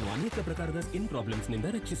 ಇವುಗಳು ನಿಮ್ಮನ್ನು ಅನೇಕ ಪ್ರಕಾರದ ಸ್ಕಿನ್ ಪ್ರಾಬ್ಲಮ್ಸ್ ನಿಂದ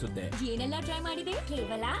ರಕ್ಷಿಸುತ್ತೆ. ಏನೆಲ್ಲ ಟ್ರೈ ಮಾಡಿದೆ?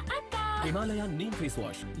 ಕೇವಲ ಅಕ್ಕ. ಹಿಮಾಲಯ ನೀಮ್ ಫೇಸ್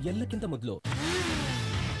ವಾಶ್ ಎಲ್ಲಕ್ಕಿಂತ ಮೊದಲು.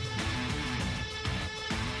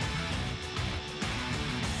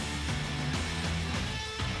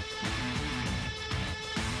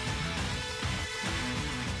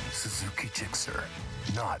 Suzuki Gixxer,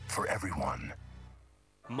 not for everyone.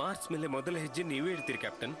 March ಮೇಲೆ ಮೊದಲ ಹೆಜ್ಜೆ ನೀವೇ ಇಡ್ತೀರಿ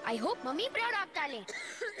captain. I hope mummy proud ಆಗ್ತಾಳೆ.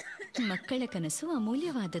 ಮಕ್ಕಳ ಕನಸು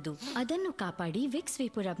ಅಮೂಲ್ಯವಾದದು. ಅದನ್ನು ಕಾಪಾಡಿ ವಿಕ್ಸ್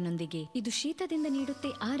ವೇಪೋರಾಬ್ನೊಂದಿಗೆ. ಇದು ಶೀತದಿಂದ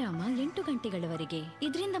ನೀಡುತ್ತೆ ಆರಾಮ 8 ಗಂಟೆಗಳವರೆಗೆ.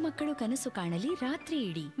 ಇದರಿಂದ ಮಕ್ಕಳು ಕನಸು ಕಾಣಲಿ ರಾತ್ರಿ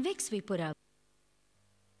ಇಡೀ. ವಿಕ್ಸ್ ವೇಪೋರಾಬ್.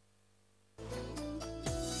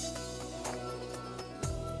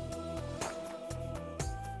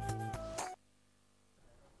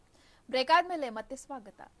 ಬ್ರೇಕ್ ಆದ್ಮೇಲೆ ಮತ್ತೆ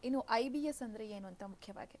ಸ್ವಾಗತ. ಇನ್ನು IBS ಅಂದ್ರೆ ಏನು ಅಂತ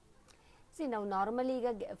ಮುಖ್ಯವಾಗಿ ನಾವು ನಾರ್ಮಲಿ ಈಗ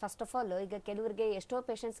ಫಸ್ಟ್ ಆಫ್ ಆಲ್ ಈಗ ಕೆಲವರಿಗೆ ಎಷ್ಟೋ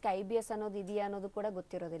ಪೇಷಂಟ್ಸ್ಗೆ IBS ಅನ್ನೋದು ಇದೆಯಾ ಅನ್ನೋದು ಕೂಡ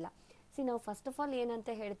ಗೊತ್ತಿರೋದಿಲ್ಲ. ನಾವು ಫಸ್ಟ್ ಆಫ್ ಆಲ್ ಏನಂತ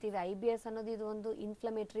ಹೇಳ್ತೀವಿ, IBS ಅನ್ನೋದು ಇದು ಒಂದು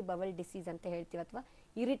ಇನ್ಫ್ಲಮೇಟರಿ ಬವಲ್ ಡಿಸೀಸ್ ಅಂತ ಹೇಳ್ತೀವಿ, ಅಥವಾ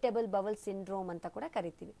ಇರಿಟೇಬಲ್ ಬವಲ್ ಸಿಂಡ್ರೋಮ್ ಅಂತ ಕೂಡ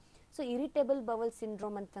ಕರಿತೀವಿ. ಸೊ ಇರಿಟೇಬಲ್ ಬವಲ್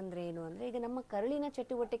ಸಿಂಡ್ರೋಮ್ ಅಂತಂದ್ರೆ ಏನು ಅಂದ್ರೆ, ಈಗ ನಮ್ಮ ಕರುಳಿನ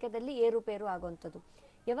ಚಟುವಟಿಕೆಯಲ್ಲಿ ಏರುಪೇರು ಆಗುವಂಥದ್ದು.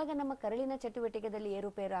 ಯಾವಾಗ ನಮ್ಮ ಕರುಳಿನ ಚಟುವಟಿಕೆಯಲ್ಲಿ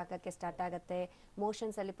ಏರುಪೇರು ಆಗಕ್ಕೆ ಸ್ಟಾರ್ಟ್ ಆಗುತ್ತೆ,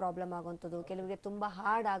 ಮೋಷನ್ಸ್ ಅಲ್ಲಿ ಪ್ರಾಬ್ಲಮ್ ಆಗುವಂಥದ್ದು, ಕೆಲವರಿಗೆ ತುಂಬಾ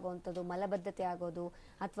ಹಾರ್ಡ್ ಆಗುವಂಥದ್ದು, ಮಲಬದ್ಧತೆ ಆಗೋದು,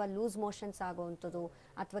 ಅಥವಾ ಲೂಸ್ ಮೋಷನ್ಸ್ ಆಗುವಂಥದ್ದು,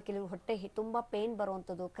 ಅಥವಾ ಕೆಲವು ಹೊಟ್ಟೆ ತುಂಬಾ ಪೇನ್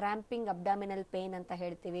ಬರುವಂಥದ್ದು, ಕ್ರಾಂಪಿಂಗ್ ಅಬ್ಡಾಮಿನಲ್ ಪೇನ್ ಅಂತ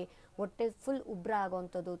ಹೇಳ್ತೀವಿ, ಹೊಟ್ಟೆ ಫುಲ್ ಉಬ್ರ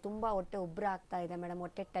ಆಗುವಂಥದ್ದು, ತುಂಬಾ ಹೊಟ್ಟೆ ಉಬ್ರ ಆಗ್ತಾ ಇದೆ ಮೇಡಮ್,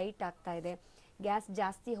 ಹೊಟ್ಟೆ ಟೈಟ್ ಆಗ್ತಾ ಇದೆ, ಗ್ಯಾಸ್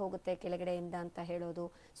ಜಾಸ್ತಿ ಹೋಗುತ್ತೆ ಕೆಳಗಡೆಯಿಂದ ಅಂತ ಹೇಳೋದು.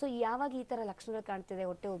 ಸೊ ಯಾವಾಗ ಈ ತರ ಲಕ್ಷಣಗಳು ಕಾಣ್ತಿದೆ,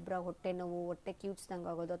 ಹೊಟ್ಟೆ ಉಬ್ರ, ಹೊಟ್ಟೆ ನೋವು, ಹೊಟ್ಟೆ ಕ್ಯೂಟ್ಸ್ದಂಗೆ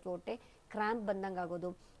ಆಗೋದು, ಅಥವಾ ಹೊಟ್ಟೆ ಕ್ರಾಂಪ್ ಬಂದಂಗೆ ಆಗೋದು,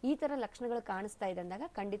 ಈ ತರ ಲಕ್ಷಣಗಳು ಕಾಣಿಸ್ತಾ ಇದೆ ಅಂದಾಗ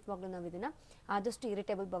ಖಂಡಿತವಾಗ್ಲೂ ನಾವು ಇದನ್ನ ಆದಷ್ಟು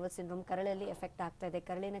ಇರಿಟೇಬಲ್ ಬವಲ್ ಸಿಂಡ್ರೋಮ್, ಕರಳಲ್ಲಿ ಎಫೆಕ್ಟ್ ಆಗ್ತಾ ಇದೆ,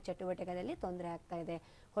 ಕರಳಿನ ಚಟುವಟಿಕೆಯಲ್ಲಿ ತೊಂದರೆ ಆಗ್ತಾ ಇದೆ,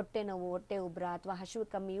 ಹೊಟ್ಟೆ ನೋವು, ಹೊಟ್ಟೆ ಉಬ್ರ ಅಥವಾ ಹಸಿವು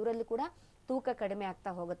ಕಮ್ಮಿ, ಇವರಲ್ಲಿ ಕೂಡ ತೂಕ ಕಡಿಮೆ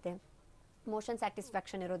ಆಗ್ತಾ ಹೋಗುತ್ತೆ, ಮೋಷನ್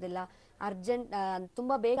ಸ್ಯಾಟಿಸ್ಫ್ಯಾಕ್ಷನ್ ಇರೋದಿಲ್ಲ, ಅರ್ಜೆಂಟ್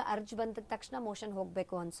ತುಂಬಾ ಬೇಗ ಅರ್ಜ್ ಬಂದ ತಕ್ಷಣ ಮೋಷನ್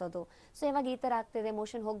ಹೋಗ್ಬೇಕು ಅನ್ಸೋದು. ಸೊ ಇವಾಗ ಈ ತರ ಆಗ್ತಿದೆ,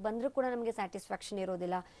 ಮೋಷನ್ ಹೋಗಿ ಬಂದ್ರೂ ಕೂಡ ನಮಗೆ ಸ್ಯಾಟಿಸ್ಫ್ಯಾಕ್ಷನ್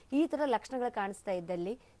ಇರೋದಿಲ್ಲ, ಈ ತರ ಲಕ್ಷಣಗಳು ಕಾಣಿಸ್ತಾ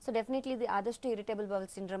ಇದ್ದಲ್ಲಿ ಸೊ ಡೆಫಿನೆಟ್ಲಿ ಇದು ಆದಷ್ಟು ಇರಿಟೇಬಲ್ ಬವಲ್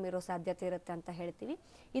ಸಿಂಡ್ರೋಮ್ ಇರೋ ಸಾಧ್ಯತೆ ಇರುತ್ತೆ ಅಂತ ಹೇಳ್ತೀವಿ.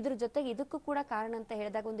 ಇದ್ರ ಜೊತೆಗೆ ಇದಕ್ಕೂ ಕೂಡ ಕಾರಣ ಅಂತ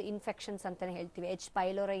ಹೇಳಿದಾಗ ಒಂದು ಇನ್ಫೆಕ್ಷನ್ಸ್ ಅಂತಾನೆ ಹೇಳ್ತೀವಿ. H.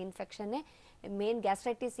 Pylori infection main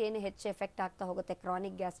gastritis ಏನು ಹೆಚ್ಚು ಎಫೆಕ್ಟ್ ಆಗ್ತಾ ಹೋಗುತ್ತೆ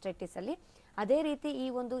ಕ್ರಾನಿಕ್ ಗ್ಯಾಸ್ಟ್ರೈಟಿಸ್ ಅಲ್ಲಿ, ಅದೇ ರೀತಿ ಈ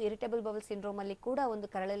ಒಂದು ಇರಿಟೇಬಲ್ ಬವಲ್ ಸಿಂಡ್ರೋಮ್ ಅಲ್ಲಿ ಕೂಡ ಒಂದು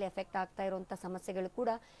ಕರಳಲ್ಲಿ ಎಫೆಕ್ಟ್ ಆಗ್ತಾ ಇರುವಂತಹ ಸಮಸ್ಯೆಗಳು ಕೂಡ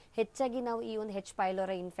ಹೆಚ್ಚಾಗಿ ನಾವು ಈ ಒಂದು H.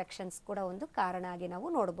 ಪೈಲೋರಿ ಇನ್ಫೆಕ್ಷನ್ಸ್ ಕೂಡ ಒಂದು ಕಾರಣ ಆಗಿ ನಾವು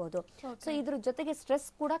ನೋಡಬಹುದು. ಸೊ ಇದ್ರ ಜೊತೆಗೆ ಸ್ಟ್ರೆಸ್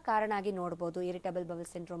ಕೂಡ ಕಾರಣ ಆಗಿ ನೋಡಬಹುದು ಇರಿಟೇಬಲ್ ಬವಲ್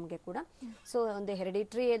ಸಿಂಡ್ರೋಮ್ಗೆ ಕೂಡ. ಸೊ ಒಂದು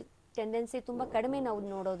ಹೆರಿಡಿಟ್ರಿ ಟೆಂಡೆನ್ಸಿ ತುಂಬಾ ಕಡಿಮೆ ನಾವು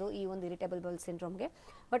ನೋಡೋದು ಈ ಒಂದು ಇರಿಟೇಬಲ್ ಬವಲ್ ಸಿಂಡ್ರೋಮ್ಗೆ,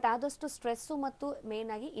 ಬಟ್ ಆದಷ್ಟು ಸ್ಟ್ರೆಸ್ಸು ಮತ್ತು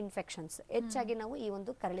ಮೇನ್ ಆಗಿ ಇನ್ಫೆಕ್ಷನ್ಸ್ ಹೆಚ್ಚಾಗಿ ನಾವು ಈ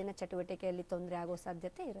ಒಂದು ಕರಳಿನ ಚಟುವಟಿಕೆಯಲ್ಲಿ ತೊಂದರೆ ಆಗೋ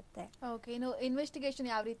ಸಾಧ್ಯತೆ ಇರುತ್ತೆ. ಓಕೆ, ಇನ್ನು ಇನ್ವೆಸ್ಟಿಗೇಷನ್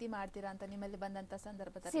ಯಾವ ರೀತಿ ಮಾಡ್ತೀರಾ ಅಂತ ನಿಮ್ಮಲ್ಲಿ ಬಂದಂತ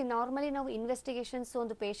ಸಂದರ್ಭದಲ್ಲಿ? ನಾರ್ಮಲಿ ನಾವು ಇನ್ವೆಸ್ಟಿಗೇಷನ್ಸ್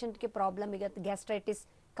ಒಂದು ಪೇಷಂಟ್ಗೆ ಪ್ರಾಬ್ಲಮ್ ಈಗ ಗ್ಯಾಸ್ಟ್ರೈಟಿಸ್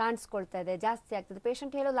ಕಾಣಿಸ್ಕೊಳ್ತಾ ಇದೆ, ಜಾಸ್ತಿ ಆಗ್ತದೆ,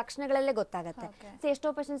 ಪೇಷಂಟ್ ಹೇಳೋ ಲಕ್ಷಣಗಳಲ್ಲೇ ಗೊತ್ತಾಗುತ್ತೆ. ಎಷ್ಟೋ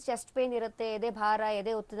ಪೇಷಂಟ್ಸ್ ಚೆಸ್ಟ್ ಪೇನ್ ಇರುತ್ತೆ, ಎದೆ ಭಾರ,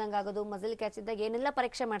 ಎದೆ ಒತ್ತದಂಗೆ ಆಗೋದು, ಮಸಲ್ ಕ್ಯಾಚ್ ಇದ್ದಾಗ ಏನೆಲ್ಲ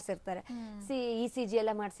ಪರೀಕ್ಷೆ ಮಾಡಿಸಿರ್ತಾರೆ, ECG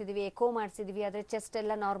ಎಲ್ಲ ಮಾಡಿಸಿದೀವಿ, ಎಕೋ ಮಾಡಿಸಿದೀವಿ, ಆದ್ರೆ ಚೆಸ್ಟ್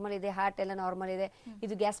ಎಲ್ಲ ನಾರ್ಮಲ್ ಇದೆ, ಹಾರ್ಟ್ ಎಲ್ಲ ನಾರ್ಮಲ್ ಇದೆ,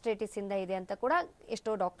 ಇದು ಗ್ಯಾಸ್ಟ್ರೈಟಿಸ್ ಇಂದ ಇದೆ ಅಂತ ಕೂಡ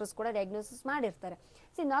ಎಷ್ಟೋ ಡಾಕ್ಟರ್ಸ್ ಕೂಡ ಡಯಾಗ್ನೋಸಿಸ್ ಮಾಡಿರ್ತಾರೆ.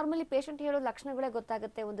 ನಾರ್ಮಲಿ ಪೇಷಂಟ್ ಹೇಳೋ ಲಕ್ಷಣಗಳೇ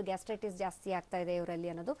ಗೊತ್ತಾಗುತ್ತೆ ಒಂದು ಗ್ಯಾಸ್ಟ್ರೈಟಿಸ್ ಜಾಸ್ತಿ ಆಗ್ತಾ ಇದೆ ಇವರಲ್ಲಿ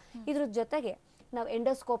ಅನ್ನೋದು. ಇದ್ರ ಜೊತೆಗೆ ನಾವು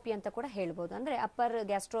ಎಂಡೋಸ್ಕೋಪಿ ಅಂತ ಕೂಡ ಹೇಳ್ಬೋದು, ಅಂದ್ರೆ ಅಪ್ಪರ್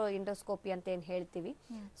ಗ್ಯಾಸ್ಟ್ರೋ ಎಂಡೋಸ್ಕೋಪಿ ಅಂತ ಏನ್ ಹೇಳ್ತೀವಿ.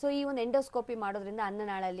 ಸೊ ಈ ಒಂದು ಎಂಡೋಸ್ಕೋಪಿ ಮಾಡೋದ್ರಿಂದ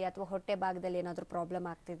ಅನ್ನನಾಳಲ್ಲಿ ಅಥವಾ ಹೊಟ್ಟೆ ಭಾಗದಲ್ಲಿ ಏನಾದ್ರು ಪ್ರಾಬ್ಲಮ್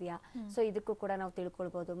ಆಗ್ತಿದ್ಯಾ, ಸೊ ಇದಕ್ಕೂ ಕೂಡ ನಾವು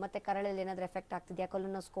ತಿಳ್ಕೊಳ್ಬಹುದು. ಮತ್ತೆ ಕರಳಲ್ಲಿ ಏನಾದ್ರು ಎಫೆಕ್ಟ್ ಆಗ್ತಿದ್ಯಾ,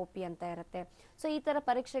 ಕೊಲೊನೋಸ್ಕೋಪಿ ಅಂತ ಇರುತ್ತೆ. ಸೊ ಈ ತರ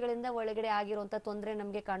ಪರೀಕ್ಷೆಗಳಿಂದ ಒಳಗಡೆ ಆಗಿರುವಂತ ತೊಂದರೆ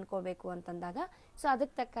ನಮ್ಗೆ ಕಾಣ್ಕೋಬೇಕು ಅಂತಂದಾಗ ಸೊ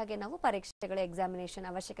ಅದಕ್ಕೆ ತಕ್ಕಾಗೆ ನಾವು ಪರೀಕ್ಷೆಗಳ ಎಕ್ಸಾಮಿನೇಷನ್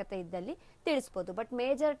ಅವಶ್ಯಕತೆ ಇದ್ದಲ್ಲಿ ತಿಳಿಸಬಹುದು. ಬಟ್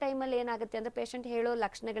ಮೇಜರ್ ಟೈಮ್ ಅಲ್ಲಿ ಏನಾಗುತ್ತೆ ಅಂದ್ರೆ ಪೇಷಂಟ್ ಹೇಳೋ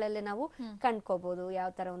ಲಕ್ಷಣಗಳಲ್ಲೇ ನಾವು ಕಂಡ್ಕೋಬಹುದು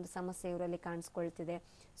ಯಾವ ತರ ಒಂದು ಸಮಸ್ಯೆ ಇವರಲ್ಲಿ ಕಾಣಿಸ್ಕೊಳ್ತಿದೆ.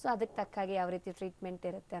 ಸೊ ಅದಕ್ಕೆ ತಕ್ಕಾಗಿ ಯಾವ ರೀತಿ ಟ್ರೀಟ್ಮೆಂಟ್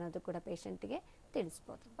ಇರುತ್ತೆ ಅನ್ನೋದು ಕೂಡ ಪೇಷಂಟ್ಗೆ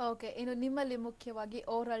ತಿಳಿಸಬಹುದು. ಓಕೆ, ಇನ್ನು ನಿಮ್ಮಲ್ಲಿ ಮುಖ್ಯವಾಗಿ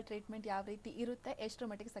ಓವರ್ ಟ್ರೀಟ್ಮೆಂಟ್ ಯಾವ ರೀತಿ ಇರುತ್ತೆ, ಎಷ್ಟರ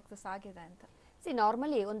ಮಟ್ಟಿಗೆ ಸಕ್ಸಸ್ ಆಗಿದೆ ಅಂತ?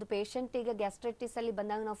 ನಾರ್ಮಲಿ ಒಂದು ಪೇಷಂಟ್ ಈಗ ಗ್ಯಾಸ್ಟ್ರೈಟಿಸ್ ಅಲ್ಲಿ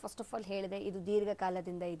ಬಂದಾಗ ನಾವು ಫಸ್ಟ್ ಆಫ್ ಆಲ್ ಹೇಳಿದೆ ಇದು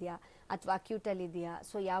ದೀರ್ಘಕಾಲದಿಂದ ಇದೆಯಾ ಅಥವಾ ಅಕ್ಯೂಟ್ ಅಲ್ಲಿ ಇದೆಯಾ,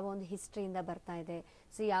 ಸೊ ಯಾವ ಒಂದು ಹಿಸ್ಟ್ರಿಯಿಂದ ಬರ್ತಾ ಇದೆ,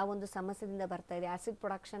 ಸೊ ಯಾವ ಒಂದು ಸಮಸ್ಯೆದಿಂದ ಬರ್ತಾ ಇದೆ, ಆಸಿಡ್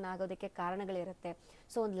ಪ್ರೊಡಕ್ಷನ್ ಆಗೋದಕ್ಕೆ ಕಾರಣಗಳಿರುತ್ತೆ.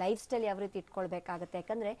 ಸೊ ಒಂದು ಲೈಫ್ ಸ್ಟೈಲ್ ಯಾವ ರೀತಿ ಇಟ್ಕೊಳ್ಬೇಕಾಗುತ್ತೆ,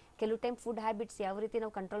 ಯಾಕಂದ್ರೆ ಕೆಲವು ಟೈಮ್ ಫುಡ್ ಹ್ಯಾಬಿಟ್ಸ್ ಯಾವ ರೀತಿ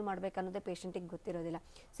ನಾವು ಕಂಟ್ರೋಲ್ ಮಾಡ್ಬೇಕು ಅನ್ನೋದೇ ಪೇಷಂಟಿಗೆ ಗೊತ್ತಿರೋದಿಲ್ಲ.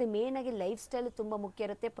 ಸೊ ಮೇನ್ ಆಗಿ ಲೈಫ್ ಸ್ಟೈಲ್ ತುಂಬಾ ಮುಖ್ಯ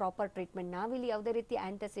ಇರುತ್ತೆ, ಪ್ರಾಪರ್ ಟ್ರೀಟ್ಮೆಂಟ್. ನಾವಿಲ್ಲಿ ಯಾವುದೇ ರೀತಿ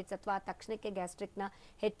ಆಂಟಾಸಿಡ್ಸ್ ಅಥವಾ ತಕ್ಷಣಕ್ಕೆ ಗ್ಯಾಸ್ಟ್ರಿಕ್ ನ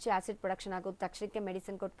ಹೆಚ್ಚು ಆಸಿಡ್ ಪ್ರೊಡಕ್ಷನ್ ಆಗೋದು ತಕ್ಷಣಕ್ಕೆ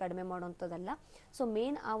ಮೆಡಿಸಿನ್ ಕೊಟ್ಟು ಕಡಿಮೆ ಮಾಡುವಂಥದ್ದಲ್ಲ. ಸೊ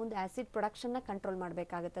ಮೇನ್ ಆ ಒಂದು ಆಸಿಡ್ ಪ್ರೊಡಕ್ಷನ್ ನ ಕಂಟ್ರೋಲ್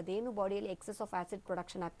ಮಾಡಬೇಕಾಗುತ್ತೆ. ಅದೇನು ಬಾಡಿಯಲ್ಲಿ ಎಕ್ಸೆಸ್ ಆಫ್ ಆಸಿಡ್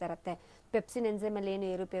ಪ್ರೊಡಕ್ಷನ್ ಆಗ್ತಾ ಇರುತ್ತೆ, ಪೆಪ್ಸಿನ್ ಎನ್ಸೈಮ್ ಅಲ್ಲಿ ಏನು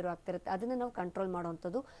ಏರುಪೇರು ಆಗ್ತಾ ಇರುತ್ತೆ ಅದನ್ನ ನಾವು ಕಂಟ್ರೋಲ್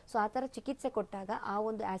ಮಾಡುವಂಥದ್ದು. ಸೊ ಆ ತರ ಚಿಕಿತ್ಸೆ ಕೊಟ್ಟಾಗ ಆ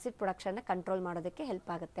ಒಂದು ಆಸಿಡ್ ಪ್ರೊಡಕ್ಷನ್ ನ ಕಂಟ್ರೋಲ್ ಮಾಡೋದಕ್ಕೆ ಹೆಲ್ಪ್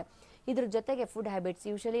ಆಗುತ್ತೆ. ಇದ್ರ ಜೊತೆಗೆ ಫುಡ್ ಹ್ಯಾಬಿಟ್ಸ್,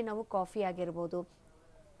 ಯೂಶಲಿ ನಾವು ಕಾಫಿ ಆಗಿರ್ಬೋದು,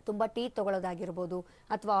 ತುಂಬ ಟೀ ತಗೊಳ್ಳೋದಾಗಿರ್ಬೋದು,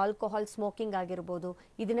 ಅಥವಾ ಆಲ್ಕೋಹಾಲ್ ಸ್ಮೋಕಿಂಗ್ ಆಗಿರ್ಬೋದು,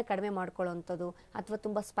 ಇದನ್ನ ಕಡಿಮೆ ಮಾಡ್ಕೊಳ್ಳೋವಂಥದ್ದು, ಅಥವಾ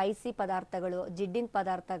ತುಂಬ ಸ್ಪೈಸಿ ಪದಾರ್ಥಗಳು, ಜಿಡ್ಡಿನ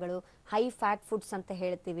ಪದಾರ್ಥಗಳು, ಹೈ ಫ್ಯಾಟ್ ಫುಡ್ಸ್ ಅಂತ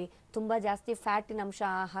ಹೇಳ್ತೀವಿ, ತುಂಬ ಜಾಸ್ತಿ ಫ್ಯಾಟಿನ ಅಂಶ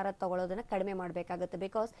ಆಹಾರ ತಗೊಳ್ಳೋದನ್ನ ಕಡಿಮೆ ಮಾಡಬೇಕಾಗುತ್ತೆ.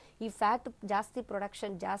 ಬಿಕಾಸ್ ಈ ಫ್ಯಾಟ್ ಜಾಸ್ತಿ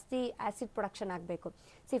ಪ್ರೊಡಕ್ಷನ್, ಜಾಸ್ತಿ ಆಸಿಡ್ ಪ್ರೊಡಕ್ಷನ್ ಆಗಬೇಕು.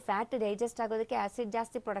 ಫ್ಯಾಟ್ ಡೈಜೆಸ್ಟ್ ಆಗೋದಕ್ಕೆ ಆಸಿಡ್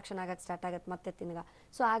ಜಾಸ್ತಿ ಪ್ರೊಡಕ್ಷನ್ ಆಗಕ್ಕೆ ಸ್ಟಾರ್ಟ್ ಆಗುತ್ತೆ ಮತ್ತೆ ತಿನ್ಗ.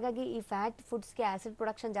 ಸೊ ಹಾಗಾಗಿ ಈ ಫ್ಯಾಟ್ ಫುಡ್ಸ್ಗೆ ಆಸಿಡ್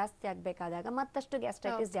ಪ್ರೊಡಕ್ಷನ್ ಜಾಸ್ತಿ ಆಗಬೇಕಾದಾಗ ಮತ್ತಷ್ಟು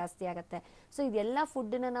ಗ್ಯಾಸ್ಟ್ರೈಟಿಸ್ ಜಾಸ್ತಿ ಆಗುತ್ತೆ. ಸೊ ಇದೆಲ್ಲ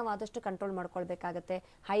ಫುಡ್ನ ನಾವು ಆದಷ್ಟು ಕಂಟ್ರೋಲ್ ಮಾಡ್ಕೊಳ್ಬೇಕಾಗತ್ತೆ.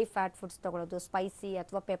 ಹೈ ಫ್ಯಾಟ್ ಫುಡ್ಸ್ ತಗೊಳ್ಳೋದು, ಸ್ಪೈಸಿ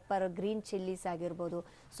ಅಥವಾ ಪೆಪ್ಪರ್, ಗ್ರೀನ್ ಚಿಲ್ಲೀಸ್ ಆಗಿರ್ಬೋದು.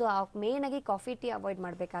 ಸೊ ಮೇನ್ ಆಗಿ ಕಾಫಿ ಟೀ ಅವಾಯ್ಡ್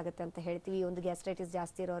ಮಾಡಬೇಕಾಗುತ್ತೆ ಅಂತ ಹೇಳ್ತೀವಿ ಈ ಒಂದು ಗ್ಯಾಸ್ಟ್ರೈಟಿಸ್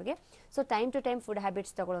ಜಾಸ್ತಿ ಇರೋರಿಗೆ. So time to time food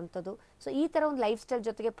habits ತಗೊಳ್ಳೋಂಥದ್ದು. So ಈ ಥರ ಒಂದು ಲೈಫ್ ಸ್ಟೈಲ್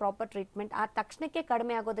ಜೊತೆಗೆ ಪ್ರಾಪರ್ ಟ್ರೀಟ್ಮೆಂಟ್ ಆ ತಕ್ಷಣಕ್ಕೆ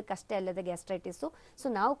ಕಡಿಮೆ ಆಗೋದಕ್ಕಷ್ಟೇ ಅಲ್ಲದೆ ಗ್ಯಾಸ್ಟ್ರೈಟಿಸು. ಸೊ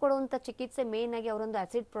ನಾವು ಕೊಡುವಂಥ ಚಿಕಿತ್ಸೆ ಮೇನ್ ಆಗಿ ಅವರೊಂದು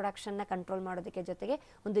ಆಸಿಡ್ ಪ್ರೊಡಕ್ಷನ್ನ ಕಂಟ್ರೋಲ್ ಮಾಡೋದಕ್ಕೆ, ಜೊತೆಗೆ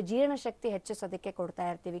ಒಂದು ಜೀರ್ಣಶಕ್ತಿ ಹೆಚ್ಚಿಸೋದಕ್ಕೆ ಕೊಡ್ತಾ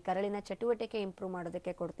ಇರ್ತೀವಿ, ಕರಳಿನ ಚಟುವಟಿಕೆ ಇಂಪ್ರೂವ್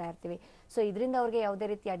ಮಾಡೋದಕ್ಕೆ ಕೊಡ್ತಾ ಇರ್ತೀವಿ. ಸೊ ಇದರಿಂದ ಅವ್ರಿಗೆ ಯಾವುದೇ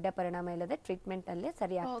ರೀತಿ ಅಡ್ಡ ಪರಿಣಾಮ ಇಲ್ಲದೆ ಟ್ರೀಟ್ಮೆಂಟ್ ಅಲ್ಲೇ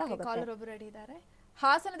ಸರಿ ಆಗ್ತಾ ಹೋಗುತ್ತೆ.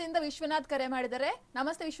 ಹಾಸನದಿಂದ ವಿಶ್ವನಾಥ್ ಕರೆ ಮಾಡಿದ್ದಾರೆ.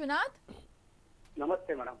 ನಮಸ್ತೆ ವಿಶ್ವನಾಥ್.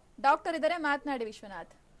 ನಮಸ್ತೆ ಮೇಡಮ್. ಡಾಕ್ಟರ್ ಇದ್ದಾರೆ, ಮಾತನಾಡಿ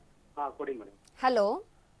ವಿಶ್ವನಾಥ್. ಕೊಡಿ ಮೇಡಮ್. ಹಲೋ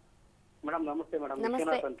ಮೇಡಮ್ ನಮಸ್ತೆ ಮೇಡಮ್.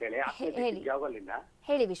 ವಿಶ್ವನಾಥ್ ಅಂತ ಹೇಳಿ ಜಾಗಲ್ಲಿಂದ.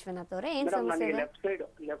 ಹೇಳಿ ವಿಶ್ವನಾಥ್ ಅವರೇ, ಏನ್ ಸಮಸ್ಯೆ ಇದೆ?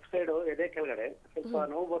 ಲೆಫ್ಟ್ ಸೈಡ್ ಎದೆ ಕೆಳಗಡೆ ಸ್ವಲ್ಪ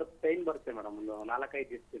ನೋವು ಬರುತ್ತೆ, ಪೈನ್ ಬರುತ್ತೆ ಮೇಡಮ್ ಒಂದು 4-5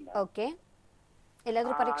 ದಿವಸದಿಂದ. ಓಕೆ,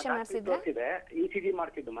 ಎಲ್ಲಾದ್ರೂ ಪರೀಕ್ಷೆ ಮಾಡಿಸಿದ್ರಾ? ಇಸಿಜಿ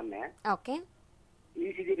ಮಾಡ್ತಿದ್ದು ಮೊನ್ನೆ. ಓಕೆ,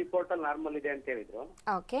 ಇಸಿಜಿ ರಿಪೋರ್ಟ್ ಅಲ್ಲಿ ನಾರ್ಮಲ್ ಇದೆ ಅಂತ ಹೇಳಿದ್ರು.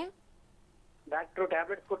 ಓಕೆ, ಡಾಕ್ಟರ್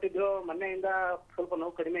ಟ್ಯಾಬ್ಲೆಟ್ಸ್ ಕೊಟ್ಟಿದ್ರು, ಮೊನ್ನೆಯಿಂದ ಸ್ವಲ್ಪ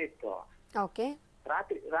ನೋವು ಕಡಿಮೆ ಇತ್ತು. ಓಕೆ,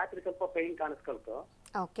 ರಾತ್ರಿ ಸ್ವಲ್ಪ ಪೈನ್ ಕಾಣಿಸ್ಕೊಳ್ತು.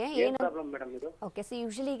 ಓಕೆ, ಏನು ಪ್ರಾಬ್ಲಮ್ ಮೇಡಮ್ ಇದು? ಓಕೆ, ಸೊ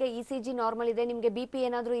ಯೂಶುವಲಿ ಈಗ ಇಸಿಜಿ ನಾರ್ಮಲ್ ಇದೆ. ನಿಮಗೆ ಬಿಪಿ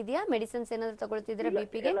ಏನಾದ್ರೂ ಇದೆಯಾ? ಮೆಡಿಸಿನ್ಸ್ ಏನಾದ್ರೂ ತಗೊಳ್ತಿದ್ದೀರಾ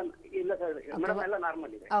ಬಿಪಿಗೆ? ಇಲ್ಲ ಸರ್ ಮೇಡಮ್, ಎಲ್ಲ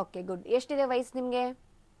ನಾರ್ಮಲ್ ಇದೆ. Okay, good. ಎಷ್ಟಿದೆ ವಯಸ್ಸು ನಿಮಗೆ?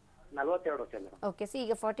 42 ವರ್ಷ ಮೇಡಮ್. ಓಕೆ, ಸಿ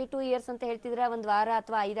ಈಗ 42 ಇಯರ್ಸ್ ಅಂತ ಹೇಳ್ತಿದ್ರೆ ಒಂದು ವಾರ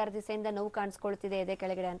ಅಥವಾ 5-6 ದಿವಸದಿಂದ ನೋವು ಕಾಣಿಸ್ಕೊಳ್ತಿದೆ ಎದೆ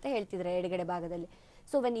ಕೆಳಗಡೆ ಅಂತ ಹೇಳ್ತಿದ್ರೆ ಎಡಗಡೆ ಭಾಗದಲ್ಲಿ.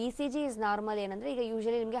 So when ECG is normal ಏನಂದ್ರೆ ಈಗ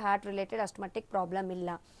ಯೂಶುವಲಿ ನಿಮಗೆ ಹಾರ್ಟ್ ರಿಲೇಟೆಡ್ ಅಷ್ಟು ಮಟ್ಟಿಗೆ ಪ್ರಾಬ್ಲಮ್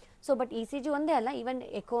ಇಲ್ಲ. ಸೊ ಬಟ್ ಇಸಿಜಿ ಒಂದೇ ಅಲ್ಲ, ಈವನ್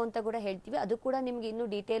ಎಕೋ ಅಂತ ಕೂಡ ಹೇಳ್ತೀವಿ, ಅದು ಕೂಡ ನಿಮ್ಗೆ ಇನ್ನೂ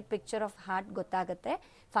ಡೀಟೇಲ್ ಪಿಕ್ಚರ್ ಆಫ್ ಹಾರ್ಟ್ ಗೊತ್ತಾಗುತ್ತೆ,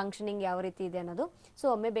 ಫಂಕ್ಷನಿಂಗ್ ಯಾವ ರೀತಿ ಇದೆ ಅನ್ನೋದು. ಸೊ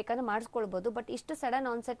ಒಮ್ಮೆ ಬೇಕಾದ್ರೆ ಮಾಡಿಸ್ಕೊಳ್ಬೋದು. ಬಟ್ ಇಷ್ಟು ಸಡನ್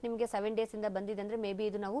ಆನ್ಸೆಟ್ ನಿಮಗೆ 7 days ಇಂದ ಬಂದಿದೆ ಅಂದ್ರೆ ಮೇ ಬಿ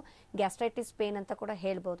ಇದು ನಾವು ಗ್ಯಾಸ್ಟ್ರೈಟಿಸ್ ಪೇನ್ ಅಂತ ಕೂಡ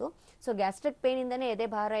ಹೇಳ್ಬೋದು. ಸೊ ಗ್ಯಾಸ್ಟ್ರಿಕ್ ಪೇನ್ ಇಂದನೇ ಎದೆ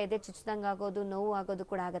ಭಾರ, ಎದೆ ಚುಚ್ಚಿದಂಗೆ ಆಗೋದು, ನೋವು ಆಗೋದು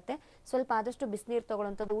ಕೂಡ ಆಗುತ್ತೆ. ಸ್ವಲ್ಪ ಆದಷ್ಟು ಬಿಸಿನೀರು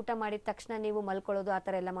ತಗೊಳ್ಳೋಂಥದ್ದು, ಊಟ ಮಾಡಿದ ತಕ್ಷಣ ನೀವು ಮಲ್ಕೊಳ್ಳೋದು ಆ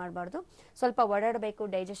ಥರ ಎಲ್ಲ ಮಾಡಬಾರ್ದು. ಸ್ವಲ್ಪ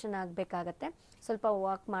ಓಡಾಡಬೇಕು, ಡೈಜೆಷನ್ ಆಗಬೇಕಾಗತ್ತೆ. ಸ್ವಲ್ಪ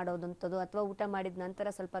ವಾಕ್ ಮಾಡೋದಂಥದ್ದು ಅಥವಾ ಊಟ ಮಾಡಿದ ನಂತರ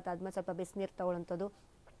ಸ್ವಲ್ಪ ಆದ್ಮೇಲೆ ಸ್ವಲ್ಪ ಬಿಸಿನೀರು ತಗೊಳ್ಳೋಂಥದ್ದು,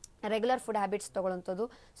 ರೆಗ್ಯುಲರ್ ಫುಡ್ ಹ್ಯಾಬಿಟ್ಸ್ ತಗೊಳ್ಳೋಂಥದ್ದು,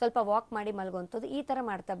 ಸ್ವಲ್ಪ ವಾಕ್ ಮಾಡಿ ಮಲಗುವಂಥದ್ದು, ಈ ಥರ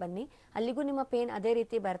ಮಾಡ್ತಾ ಬನ್ನಿ. ಅಲ್ಲಿಗೂ ನಿಮ್ಮ ಪೇನ್ ಅದೇ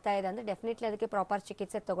ರೀತಿ ಬರ್ತಾ ಇದೆ ಅಂದರೆ ಡೆಫಿನೆಟ್ಲಿ ಅದಕ್ಕೆ ಪ್ರಾಪರ್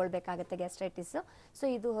ಚಿಕಿತ್ಸೆ ತಗೊಳ್ಬೇಕಾಗುತ್ತೆ ಗ್ಯಾಸ್ಟ್ರೈಟಿಸ್. ಸೊ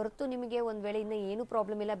ಇದು ಹೊರತು ನಿಮಗೆ ಒಂದು ವೇಳೆ ಇನ್ನೂ ಏನೂ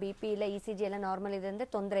ಪ್ರಾಬ್ಲಮ್ ಇಲ್ಲ, ಬಿ ಪಿ ಇಲ್ಲ, ಇಸಿಜಿ ಎಲ್ಲ ನಾರ್ಮಲ್ ಇದೆ ಅಂದರೆ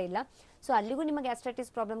ತೊಂದರೆ ಇಲ್ಲ. ಸೊ ಅಲ್ಲಿಗೂ ನಿಮ್ಮ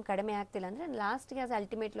ಗ್ಯಾಸ್ಟ್ರೈಟಿಸ್ ಪ್ರಾಬ್ಲಮ್ ಕಡಿಮೆ ಆಗ್ತಿಲ್ಲ ಅಂದರೆ ಲಾಸ್ಟ್ಗೆ ಆಸ್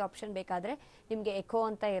ಅಲ್ಟಿಮೇಟ್ಲಿ ಆಪ್ಷನ್ ಬೇಕಾದರೆ ನಿಮಗೆ ಎಕೋ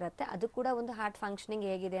ಅಂತ ಇರುತ್ತೆ, ಅದು ಕೂಡ ಒಂದು ಹಾರ್ಟ್ ಫಂಕ್ಷನಿಂಗ್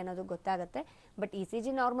ಹೇಗಿದೆ ಅನ್ನೋದು ಗೊತ್ತಾಗುತ್ತೆ. ಬಟ್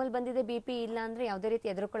ಇಸಿಜಿ ನಾರ್ಮಲ್ ಬಂದಿದೆ, ಬಿ ಪಿ ಇಲ್ಲ ಅಂದರೆ ಯಾವುದೇ ರೀತಿ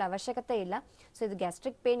ಎದುರುಕೊಳ್ಳೋ ಅವಶ್ಯಕತೆ ಇಲ್ಲ. ಸೊ ಇದು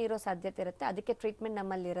ಗ್ಯಾಸ್ಟ್ರಿಕ್ ಪೇನ್ ಇರೋ ಸಾಧ್ಯತೆ ಇರುತ್ತೆ, ಅದಕ್ಕೆ ಟ್ರೀಟ್ಮೆಂಟ್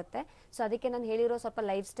ನಮ್ಮಲ್ಲಿ ಇರುತ್ತೆ. ಸೊ ಅದಕ್ಕೆ ನಾನು ಹೇಳಿರೋ ಸ್ವಲ್ಪ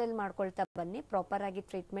ಲೈಫ್ ಸ್ಟೈಲ್ ಮಾಡ್ಕೊಳ್ತಾ ಬನ್ನಿ, ಪ್ರಾಪರ್ ಆಗಿ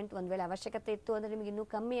ಟ್ರೀಟ್ಮೆಂಟ್. ಒಂದು ವೇಳೆ ಅವಶ್ಯಕತೆ ಇತ್ತು ಅಂದರೆ ನಿಮ್ಗೆ ಇನ್ನೂ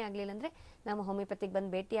ಕಮ್ಮಿ ಆಗಲಿಲ್ಲ ಅಂದರೆ ನಮ್ಮ ಹೋಮಿಯೋಪತಿಗೆ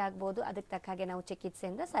ಬಂದು ಭೇಟಿ ಆಗ್ಬೋದು. ಅದಕ್ಕೆ ತಕ್ಕ ಹಾಗೆ ನಾವು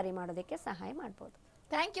ಚಿಕಿತ್ಸೆಯಿಂದ ಸರಿ ಮಾಡೋದಕ್ಕೆ ಸಹಾಯ ಮಾಡ್ಬೋದು.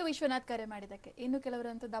 ಥ್ಯಾಂಕ್ ಯು ವಿಶ್ವನಾಥ್ ಕರೆ ಮಾಡಿದ್ದಕ್ಕೆ. ಇನ್ನು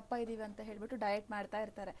ಕೆಲವರಂತೂ ದಪ್ಪ ಇದೀವಿ ಅಂತ ಹೇಳ್ಬಿಟ್ಟು ಡಯಟ್ ಮಾಡ್ತಾ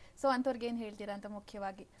ಇರ್ತಾರೆ. ಸೊ ಅಂಥವ್ರಿಗೆ ಏನು ಹೇಳ್ತೀರಾ ಅಂತ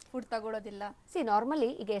ಮುಖ್ಯವಾಗಿ? ಫುಡ್ ತಗೊಳ್ಳೋದಿಲ್ಲ. ನಾರ್ಮಲಿ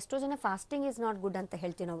ಈಗ ಎಷ್ಟೋ ಜನ ಫಾಸ್ಟಿಂಗ್ ಇಸ್ ನಾಟ್ ಗುಡ್ ಅಂತ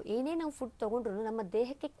ಹೇಳ್ತೀವಿ ನಾವು. ಏನೇ ನಾವು ಫುಡ್ ತಗೊಂಡ್ರು ನಮ್ಮ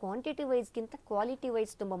ದೇಹಕ್ಕೆ ಕ್ವಾಂಟಿಟಿ ವೈಸ್ಗಿಂತ ಕ್ವಾಲಿಟಿ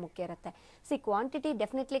ವೈಸ್ ತುಂಬ ಮುಖ್ಯ ಇರುತ್ತೆ. ಕ್ವಾಂಟಿಟಿ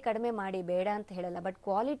ಡೆಫಿನೆಟ್ಲಿ ಕಡಿಮೆ ಮಾಡಿ, ಬೇಡ ಅಂತ ಹೇಳಲ್ಲ, ಬಟ್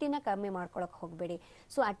ಕ್ವಾಲಿಟಿನ ಕಮ್ಮಿ ಮಾಡ್ಕೊಳಕ್ಕೆ ಹೋಗಬೇಡಿ.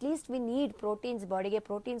 So at least we need proteins, ಬಾಡಿಗೆ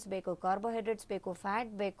ಪ್ರೋಟೀನ್ಸ್ ಬೇಕು, ಕಾರ್ಬೋಹೈಡ್ರೇಟ್ಸ್ ಬೇಕು,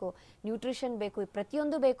 ಫ್ಯಾಟ್ ಬೇಕು, ನ್ಯೂಟ್ರಿಷನ್ ಬೇಕು,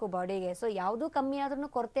 ಪ್ರತಿಯೊಂದು ಬೇಕು ಬಾಡಿಗೆ. ಸೊ ಯಾವುದೂ ಕಮ್ಮಿ ಆದ್ರೂ,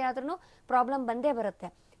 ಕೊರತೆ ಆದ್ರೂ ಪ್ರಾಬ್ಲಮ್ ಬಂದೇ ಬರುತ್ತೆ.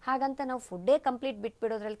 ಹಾಗಂತ ನಾವು ಫುಡ್ಡೇ ಕಂಪ್ಲೀಟ್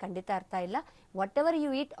ಬಿಟ್ಬಿಡೋದ್ರಲ್ಲಿ ಖಂಡಿತ ಅರ್ಥ ಇಲ್ಲ. What ever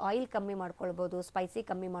you eat, oil ಕಮ್ಮಿ ಮಾಡ್ಕೊಳ್ಬೋದು, ಸ್ಪೈಸಿ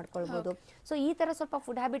ಕಮ್ಮಿ ಮಾಡ್ಕೊಳ್ಬೋದು. ಸೊ ಈ ಥರ ಸ್ವಲ್ಪ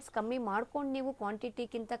ಫುಡ್ ಹ್ಯಾಬಿಟ್ಸ್ ಕಮ್ಮಿ ಮಾಡ್ಕೊಂಡು ನೀವು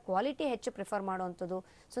ಕ್ವಾಂಟಿಟಿಗಿಂತ ಕ್ವಾಲಿಟಿ ಹೆಚ್ಚು prefer ಮಾಡೋವಂಥದ್ದು.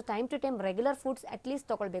 So time to time regular foods at least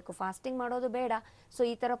ತಗೊಳ್ಬೇಕು, ಫಾಸ್ಟಿಂಗ್ ಮಾಡೋದು ಬೇಡ. ಸೊ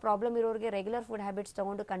ಈ ಥರ ಪ್ರಾಬ್ಲಮ್ ಇರೋರಿಗೆ ರೆಗ್ಯುಲರ್ ಫುಡ್ ಹ್ಯಾಬಿಟ್ಸ್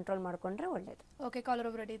ತಗೊಂಡು ಕಂಟ್ರೋಲ್ ಮಾಡ್ಕೊಂಡ್ರೆ ಒಳ್ಳೇದು. ಓಕೆ, ಕಾಲರ್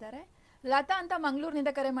ಒಬ್ರು ರೆಡಿ ಇದ್ದಾರೆ. ಲತಾ ಅಂತ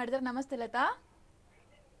ಮಂಗಳೂರಿನಿಂದ ಕರೆ ಮಾಡಿದ್ರೆ. ನಮಸ್ತೆ ಲತಾ.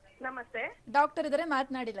 ನಮಸ್ತೆ. ಡಾಕ್ಟರ್ ಇದ್ದಾರೆ,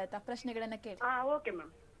 ಮಾತನಾಡಿ ಲತಾ, ಪ್ರಶ್ನೆಗಳನ್ನ ಕೇಳಿ. Okay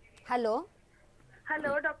ma'am. Hello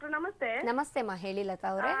hello doctor, ನಮಸ್ತೆ. ನಮಸ್ತೆ ಮಾ, ಹೇಳಿ ಲತಾ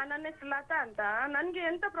ಅವರೇ. ನನ್ನ ಹೆಸರು ಲತಾ ಅಂತ. ನನ್ಗೆ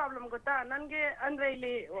ಎಂತ ಪ್ರಾಬ್ಲಮ್ ಗೊತ್ತಾ, ನನ್ಗೆ ಅಂದ್ರೆ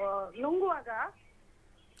ಇಲ್ಲಿ ನುಂಗುವಾಗ.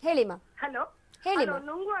 ಹೇಳಿ ಮಾ. ಹಲೋ ಹೇಳಿ.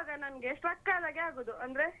 ನುಂಗುವಾಗ ನನ್ಗೆ ಸ್ಟ್ರಕ್ ಆದಾಗೆ ಆಗುದು,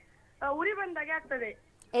 ಅಂದ್ರೆ ಉರಿ ಬಂದಾಗೆ ಆಗ್ತದೆ.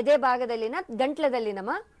 ಎದೆ ಭಾಗದಲ್ಲಿನ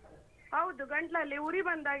ಗಂಟ್ಲದಲ್ಲಿನಮ್ಮ? ಹೌದು, ಗಂಟ್ಲಲ್ಲಿ ಉರಿ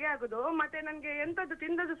ಬಂದಾಗೆ ಆಗುದು. ಮತ್ತೆ ನನ್ಗೆ ಎಂತದ್ದು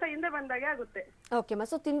ತಿಂದದ್ದು ಸಹ ಹಿಂದೆ ಬಂದಾಗೆ ಆಗುತ್ತೆ. ಓಕೆ ಮಾ.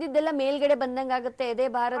 ಸೊ ತಿಂದಿದ್ದೆಲ್ಲ ಮೇಲ್ಗಡೆ ಬಂದಂಗ ಆಗುತ್ತೆ, ಎದೆ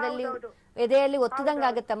ಭಾರದಲ್ಲಿ, ಎದೆಯಲ್ಲಿ ಒತ್ತದಂಗ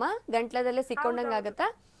ಆಗತ್ತಮ್ಮ, ಗಂಟ್ಲದಲ್ಲೇ ಸಿಕ್ಕೊಂಡಂಗ ಆಗತ್ತಾ?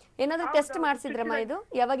 ಏನಾದ್ರು ಟೆಸ್ಟ್ ಮಾಡ್ಸಿದ್ರಮ್ಮ? ಇದು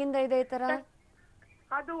ಯಾವಾಗಿಂದ ಇದೆ ಈ ತರ?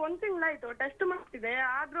 ಅದು 1 ತಿಂಗಳಾಯ್ತು ಟೆಸ್ಟ್ ಮಾಡ್ತಿದೆ,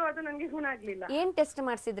 ಆದ್ರೂ ಅದು ನಂಗೆ ಗುಣ ಆಗ್ಲಿಲ್ಲ. ಏನ್ ಟೆಸ್ಟ್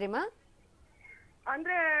ಮಾಡ್ಸಿದ್ರಿಮ್ಮ?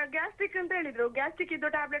 ಅಂದ್ರೆ ಗ್ಯಾಸ್ಟ್ರಿಕ್ ಅಂತ ಹೇಳಿದ್ರು, ಗ್ಯಾಸ್ಟ್ರಿಕ್ ಇದ್ದು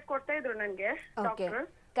ಟ್ಯಾಬ್ಲೆಟ್ ಕೊಡ್ತಾ ಇದ್ರು ನನ್ಗೆ ಡಾಕ್ಟರ್.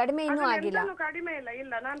 ಕಡಿಮೆ ಇನ್ನೂ ಆಗಿಲ್ಲ? ಕಡಿಮೆ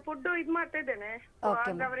ಇಲ್ಲ, ನಾನು ಫುಡ್ ಇದ್ ಮಾಡ್ತಾ ಇದ್ದೇನೆ,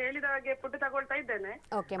 ಅವ್ರು ಹೇಳಿದ ಹಾಗೆ ಫುಡ್ ತಗೊಳ್ತಾ ಇದ್ದೇನೆ,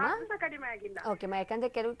 ಕಡಿಮೆ ಆಗಿಲ್ಲ. ಓಕೆ ಮಾ, ಯಾಕಂದ್ರೆ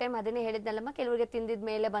ಕೆಲವು ಟೈಮ್ ಅದನ್ನೇ ಹೇಳಿದ್ನಲ್ಲಮ್ಮ, ಕೆಲವರಿಗೆ ತಿಂದಿದ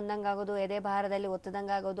ಮೇಲೆ ಬಂದಂಗ ಆಗೋದು, ಎದೆ ಭಾರದಲ್ಲಿ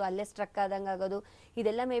ಒತ್ತದಂಗ ಆಗೋದು, ಅಲ್ಲೇ ಸ್ಟ್ರಕ್ ಆದಂಗ ಆಗೋದು,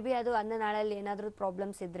 ಇದೆಲ್ಲ ಮೇ ಬಿ ಅದು ಅನ್ನನಾಳಲ್ಲಿ ಏನಾದ್ರೂ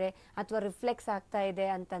ಪ್ರಾಬ್ಲಮ್ಸ್ ಇದ್ರೆ ಅಥವಾ ರಿಫ್ಲೆಕ್ಸ್ ಆಗ್ತಾ ಇದೆ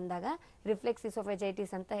ಅಂತಂದಾಗ, ರಿಫ್ಲೆಕ್ಸ್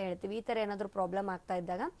ಇಸೋಫೆಜೈಟಿಸ್ ಅಂತ ಹೇಳ್ತೀವಿ, ಈ ತರ ಏನಾದ್ರೂ ಪ್ರಾಬ್ಲಮ್ ಆಗ್ತಾ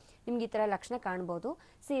ಇದ್ದಾಗ ನಿಮ್ಗೆ ಈ ತರ ಲಕ್ಷಣ ಕಾಣ್ಬೋದು.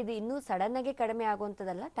 ಸೊ ಇದು ಇನ್ನೂ ಸಡನ್ ಆಗಿ ಕಡಿಮೆ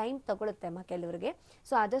ಆಗುವಂಥದ್ದಲ್ಲ, ಟೈಮ್ ತಗೊಳುತ್ತೆ ಅಮ್ಮ ಕೆಲವರಿಗೆ.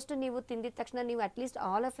 ಸೊ ಆದಷ್ಟು ನೀವು ತಿಂದಿದ ತಕ್ಷಣ ನೀವು at least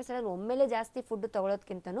all of A sudden ಒಮ್ಮೆಲೆ ಜಾಸ್ತಿ ಫುಡ್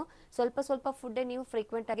ತಗೊಳ್ಳೋದಕ್ಕಿಂತನೂ ಸ್ವಲ್ಪ ಸ್ವಲ್ಪ ಫುಡ್ಡೇ ನೀವು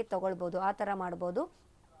ಫ್ರೀಕ್ವೆಂಟ್ ಆಗಿ ತಗೊಳ್ಬೋದು, ಆ ತರ ಮಾಡ್ಬೋದು.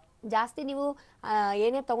 ಜಾಸ್ತಿ ನೀವು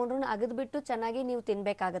ಏನೇ ತೊಗೊಂಡ್ರು ಅಗದ್ಬಿಟ್ಟು ಚೆನ್ನಾಗಿ ನೀವು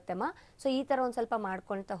ತಿನ್ಬೇಕಾಗತ್ತೆಮ್ಮ. ಸೊ ಈ ಥರ ಒಂದು ಸ್ವಲ್ಪ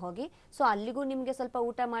ಮಾಡ್ಕೊಳ್ತಾ ಹೋಗಿ. ಸೊ ಅಲ್ಲಿಗೂ ನಿಮಗೆ ಸ್ವಲ್ಪ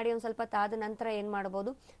ಊಟ ಮಾಡಿ ಒಂದು ಸ್ವಲ್ಪ ತಾದ ನಂತರ ಏನು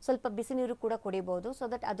ಮಾಡ್ಬೋದು, ಸ್ವಲ್ಪ ಬಿಸಿ ನೀರು ಕೂಡ ಕುಡಿಬೋದು. ಸೊ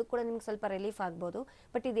ದಟ್ ಅದು ಕೂಡ ನಿಮ್ಗೆ ಸ್ವಲ್ಪ ರಿಲೀಫ್ ಆಗ್ಬೋದು.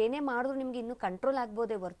 ಬಟ್ ಇದೇನೇ ಮಾಡಿದ್ರು ನಿಮ್ಗೆ ಇನ್ನೂ ಕಂಟ್ರೋಲ್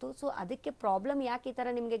ಆಗ್ಬೋದೇ ಹೊರತು, ಸೊ ಅದಕ್ಕೆ ಪ್ರಾಬ್ಲಮ್ ಯಾಕೆ ಈ ಥರ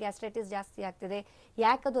ನಿಮಗೆ ಗ್ಯಾಸ್ಟ್ರೈಟಿಸ್ ಜಾಸ್ತಿ ಆಗ್ತಿದೆ,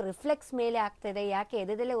 ಯಾಕೆ ಅದು ರಿಫ್ಲೆಕ್ಸ್ ಮೇಲೆ ಆಗ್ತಿದೆ, ಯಾಕೆ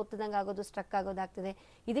ಎದೆದಲ್ಲೇ ಒತ್ತದಂಗೆ ಆಗೋದು, ಸ್ಟ್ರಕ್ ಆಗೋದಾಗ್ತಿದೆ,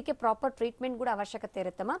 ಇದಕ್ಕೆ ಪ್ರಾಪರ್ ಟ್ರೀಟ್ಮೆಂಟ್ ಕೂಡ ಅವಶ್ಯಕತೆ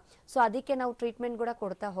ಇರುತ್ತಮ್ಮ. ಸೊ ಅದಕ್ಕೆ ನಾವು ಟ್ರೀಟ್ಮೆಂಟ್ ಕೂಡ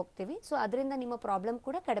ಕೊಡ್ತಾ ಹೋಗ್ತೀವಿ. ಸೊ ಅದರಿಂದ ನಿಮ್ಮ ಪ್ರಾಬ್ಲಮ್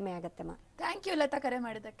ಕೂಡ ಕಡಿಮೆ ಆಗುತ್ತೆಮ್ಮ. ಥ್ಯಾಂಕ್ ಯು ಲತಾ ಕರೆ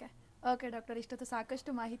ಮಾಡಿದ್ದಕ್ಕೆ. ಓಕೆ ಡಾಕ್ಟರ್, ಇಷ್ಟೊತ್ತು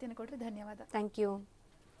ಸಾಕಷ್ಟು ಮಾಹಿತಿಯನ್ನು ಕೊಟ್ಟರೆ ಧನ್ಯವಾದ. Thank you.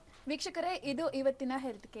 ವೀಕ್ಷಕರೇ, ಇದು ಇವತ್ತಿನ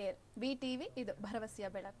ಹೆಲ್ತ್ ಕೇರ್ BTV, ಇದು ಭರವಸೆಯ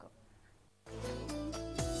ಬೆಳಕು.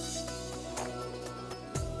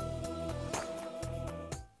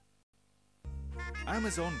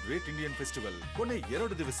 ಅಮೆಜಾನ್ ಗ್ರೇಟ್ ಇಂಡಿಯನ್ ಫೆಸ್ಟಿವಲ್ ಕೊನೆ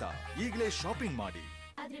 2 ದಿವಸ. ಈಗಲೇ ಶಾಪಿಂಗ್ ಮಾಡಿ.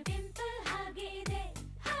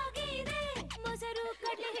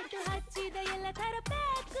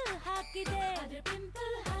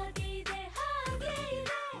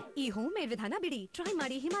 ಈ ಹೋಮ್ ಮೇಡ್ ವಿಧಾನ ಬಿಡಿ, ಟ್ರೈ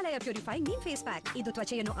ಮಾಡಿ Himalaya purify neem face pack. ಇದು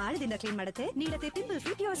ತ್ವಚೆಯನ್ನು ಆಳದಿಂದ ಕ್ಲೀನ್ ಮಾಡುತ್ತೆ, ನೀಡುತ್ತೆ pimple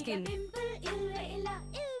free pure skin.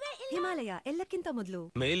 Himalaya ಎಲ್ಲಕ್ಕಿಂತ ಮೊದಲು.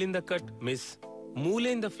 ಮೇಲಿಂದ ಕಟ್ ಮಿಸ್,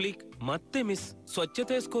 ಮೂಲೆಯಿಂದ ಫ್ಲೀಕ್ ಮತ್ತೆ ಮಿಸ್,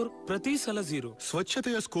 ಸ್ವಚ್ಛತೆಯ ಸ್ಕೋರ್ ಪ್ರತಿ ಸಲ 0.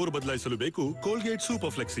 ಸ್ವಚ್ಛತೆಯ ಸ್ಕೋರ್ ಬದಲಾಯಿಸಲು ಬೇಕು ಕೋಲ್ಗೇಟ್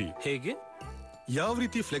ಸೂಪರ್ ಫ್ಲೆಕ್ಸಿ. ಹೇಗೆ? ಯಾವ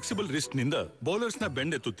ರೀತಿ ಫ್ಲೆಕ್ಸಿಬಲ್ ರಿಸ್ಟ್ ನಿಂದ ಬೌಲರ್ಸ್ ನ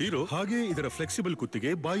ಬೆಂಡೆತ್ತುತ್ತೀರೋ ಹಾಗೆ ಇದರ ಫ್ಲೆಕ್ಸಿಬಲ್ ಕುತ್ತಿಗೆ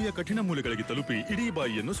ಬಾಯಿಯ ಕಠಿಣ ಮೂಲೆಗಳಿಗೆ ತಲುಪಿ ಇಡೀ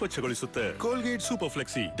ಬಾಯಿಯನ್ನು ಸ್ವಚ್ಛಗೊಳಿಸುತ್ತೆ. ಕೋಲ್ಗೇಟ್ ಸೂಪರ್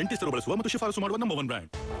ಫ್ಲೆಕ್ಸಿ ಡೆಂಟಿಸ್ಟರು ಬಳಸುವ ಮತ್ತು ಶಿಫಾರಸು ಮಾಡುವ ನಂಬರ್ 1 ಬ್ರ್ಯಾಂಡ್.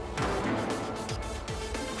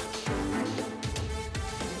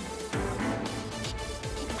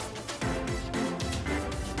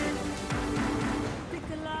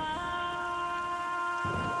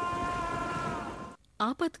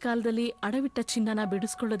 ಆಪತ್ಕಾಲದಲ್ಲಿ ಅಡವಿಟ್ಟ ಚಿನ್ನನ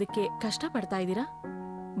ಬಿಡಿಸ್ಕೊಳ್ಳೋದಕ್ಕೆ ಕಷ್ಟ ಪಡ್ತಾ ಇದ್ದೀರಾ?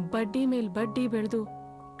 ಬಡ್ಡಿ ಮೇಲ್ ಬಡ್ಡಿ ಬೆಳೆದು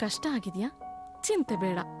ಕಷ್ಟ ಆಗಿದ್ಯಾ? ಚಿಂತೆ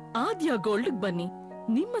ಬೇಡ, ಆದ್ಯ ಗೋಲ್ಡ್ ಬನ್ನಿ,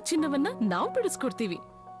 ನಿಮ್ಮ ಚಿನ್ನವನ್ನ ನಾವು ಬಿಡಿಸ್ಕೊಡ್ತೀವಿ.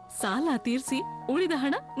 ಸಾಲ ತೀರ್ಸಿ ಉಳಿದ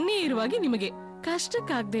ಹಣ ನೇರವಾಗಿ ನಿಮಗೆ.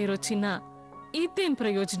 ಕಷ್ಟಕ್ಕಾಗದೆ ಇರೋ ಚಿನ್ನ ಇದೇನ್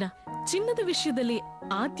ಪ್ರಯೋಜನ? ಚಿನ್ನದ ವಿಷಯದಲ್ಲಿ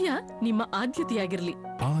ಆದ್ಯ ನಿಮ್ಮ ಆದ್ಯತೆಯಾಗಿರ್ಲಿ.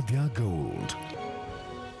 ಆದ್ಯ ಗೋಲ್ಡ್.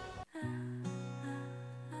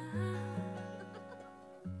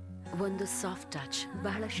 ಒಂದು ಸಾಫ್ಟ್ ಟಚ್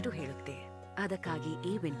ಬಹಳಷ್ಟು ಹೇಳುತ್ತೆ. ಅದಕ್ಕಾಗಿ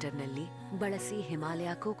ಈ ವಿಂಟರ್ನಲ್ಲಿ ಬಳಸಿ Himalaya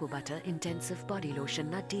cocoa butter intensive body lotion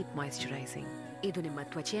ನ ಡೀಪ್ ಮಾಯಿಶ್ಚರೈಸಿಂಗ್. ಇದು ನಿಮ್ಮ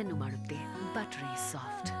ತ್ವಚೆಯನ್ನು ಮಾಡುತ್ತೆ ಬಟರಿ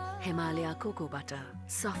soft. Himalaya cocoa butter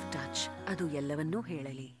soft touch, ಅದು ಎಲ್ಲವನ್ನೂ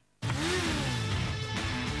ಹೇಳಲಿ.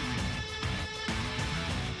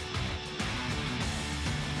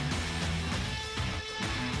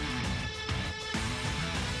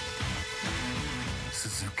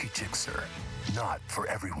 Suzuki Gixxer, not for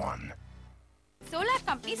everyone. Solar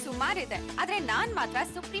company ಸುಮಾರಿದೆ, ಆದ್ರೆ ನಾನ್ ಮಾತ್ರ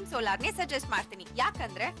ಸುಪ್ರೀಂ ಸೋಲಾರ್ ನೇ ಸಜೆಸ್ಟ್ ಮಾಡ್ತೀನಿ.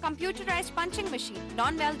 ಯಾಕಂದ್ರೆ ಕಂಪ್ಯೂಟರೈಸ್ಡ್ ಪಂಚಿಂಗ್ ಮಷೀನ್,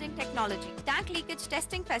 ನಾನ್ welding technology, tank leakage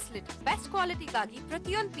testing facility, best ಕ್ವಾಲಿಟಿಗಾಗಿ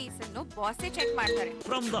ಪ್ರತಿಯೊಂದು ಪೀಸ್ ಅನ್ನು ಬಾಸೇ ಚೆಕ್ ಮಾಡ್ತಾರೆ.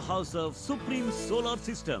 From the house of Supreme Solar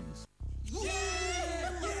Systems.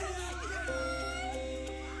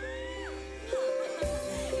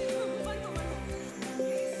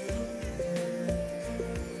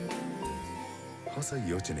 ಹೊಸ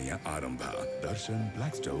ಯೋಚನೆಯ ಆರಂಭ. ದರ್ಶನ್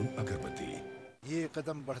ಬ್ಲ್ಯಾಕ್ ಸ್ಟೋನ್ ಅಗರಬತ್ತಿ. ये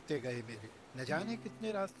कदम बढ़ते गए मेरे, न जाने कितने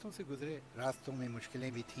रास्तों से गुजरे. रास्तों में मुश्किलें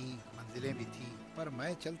भी थी, मंजिलें भी थी, पर मैं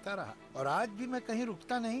चलता रहा और आज भी मैं कहीं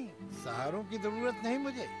रुकता नहीं. सहारों की जरूरत नहीं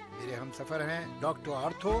मुझे. मेरे हम सफर हैं डॉक्टर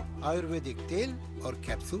आर्थो आयुर्वेदिक तेल और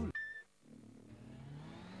capsule.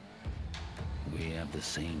 We have the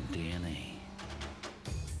same DNA.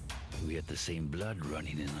 We have the same blood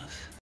running in us.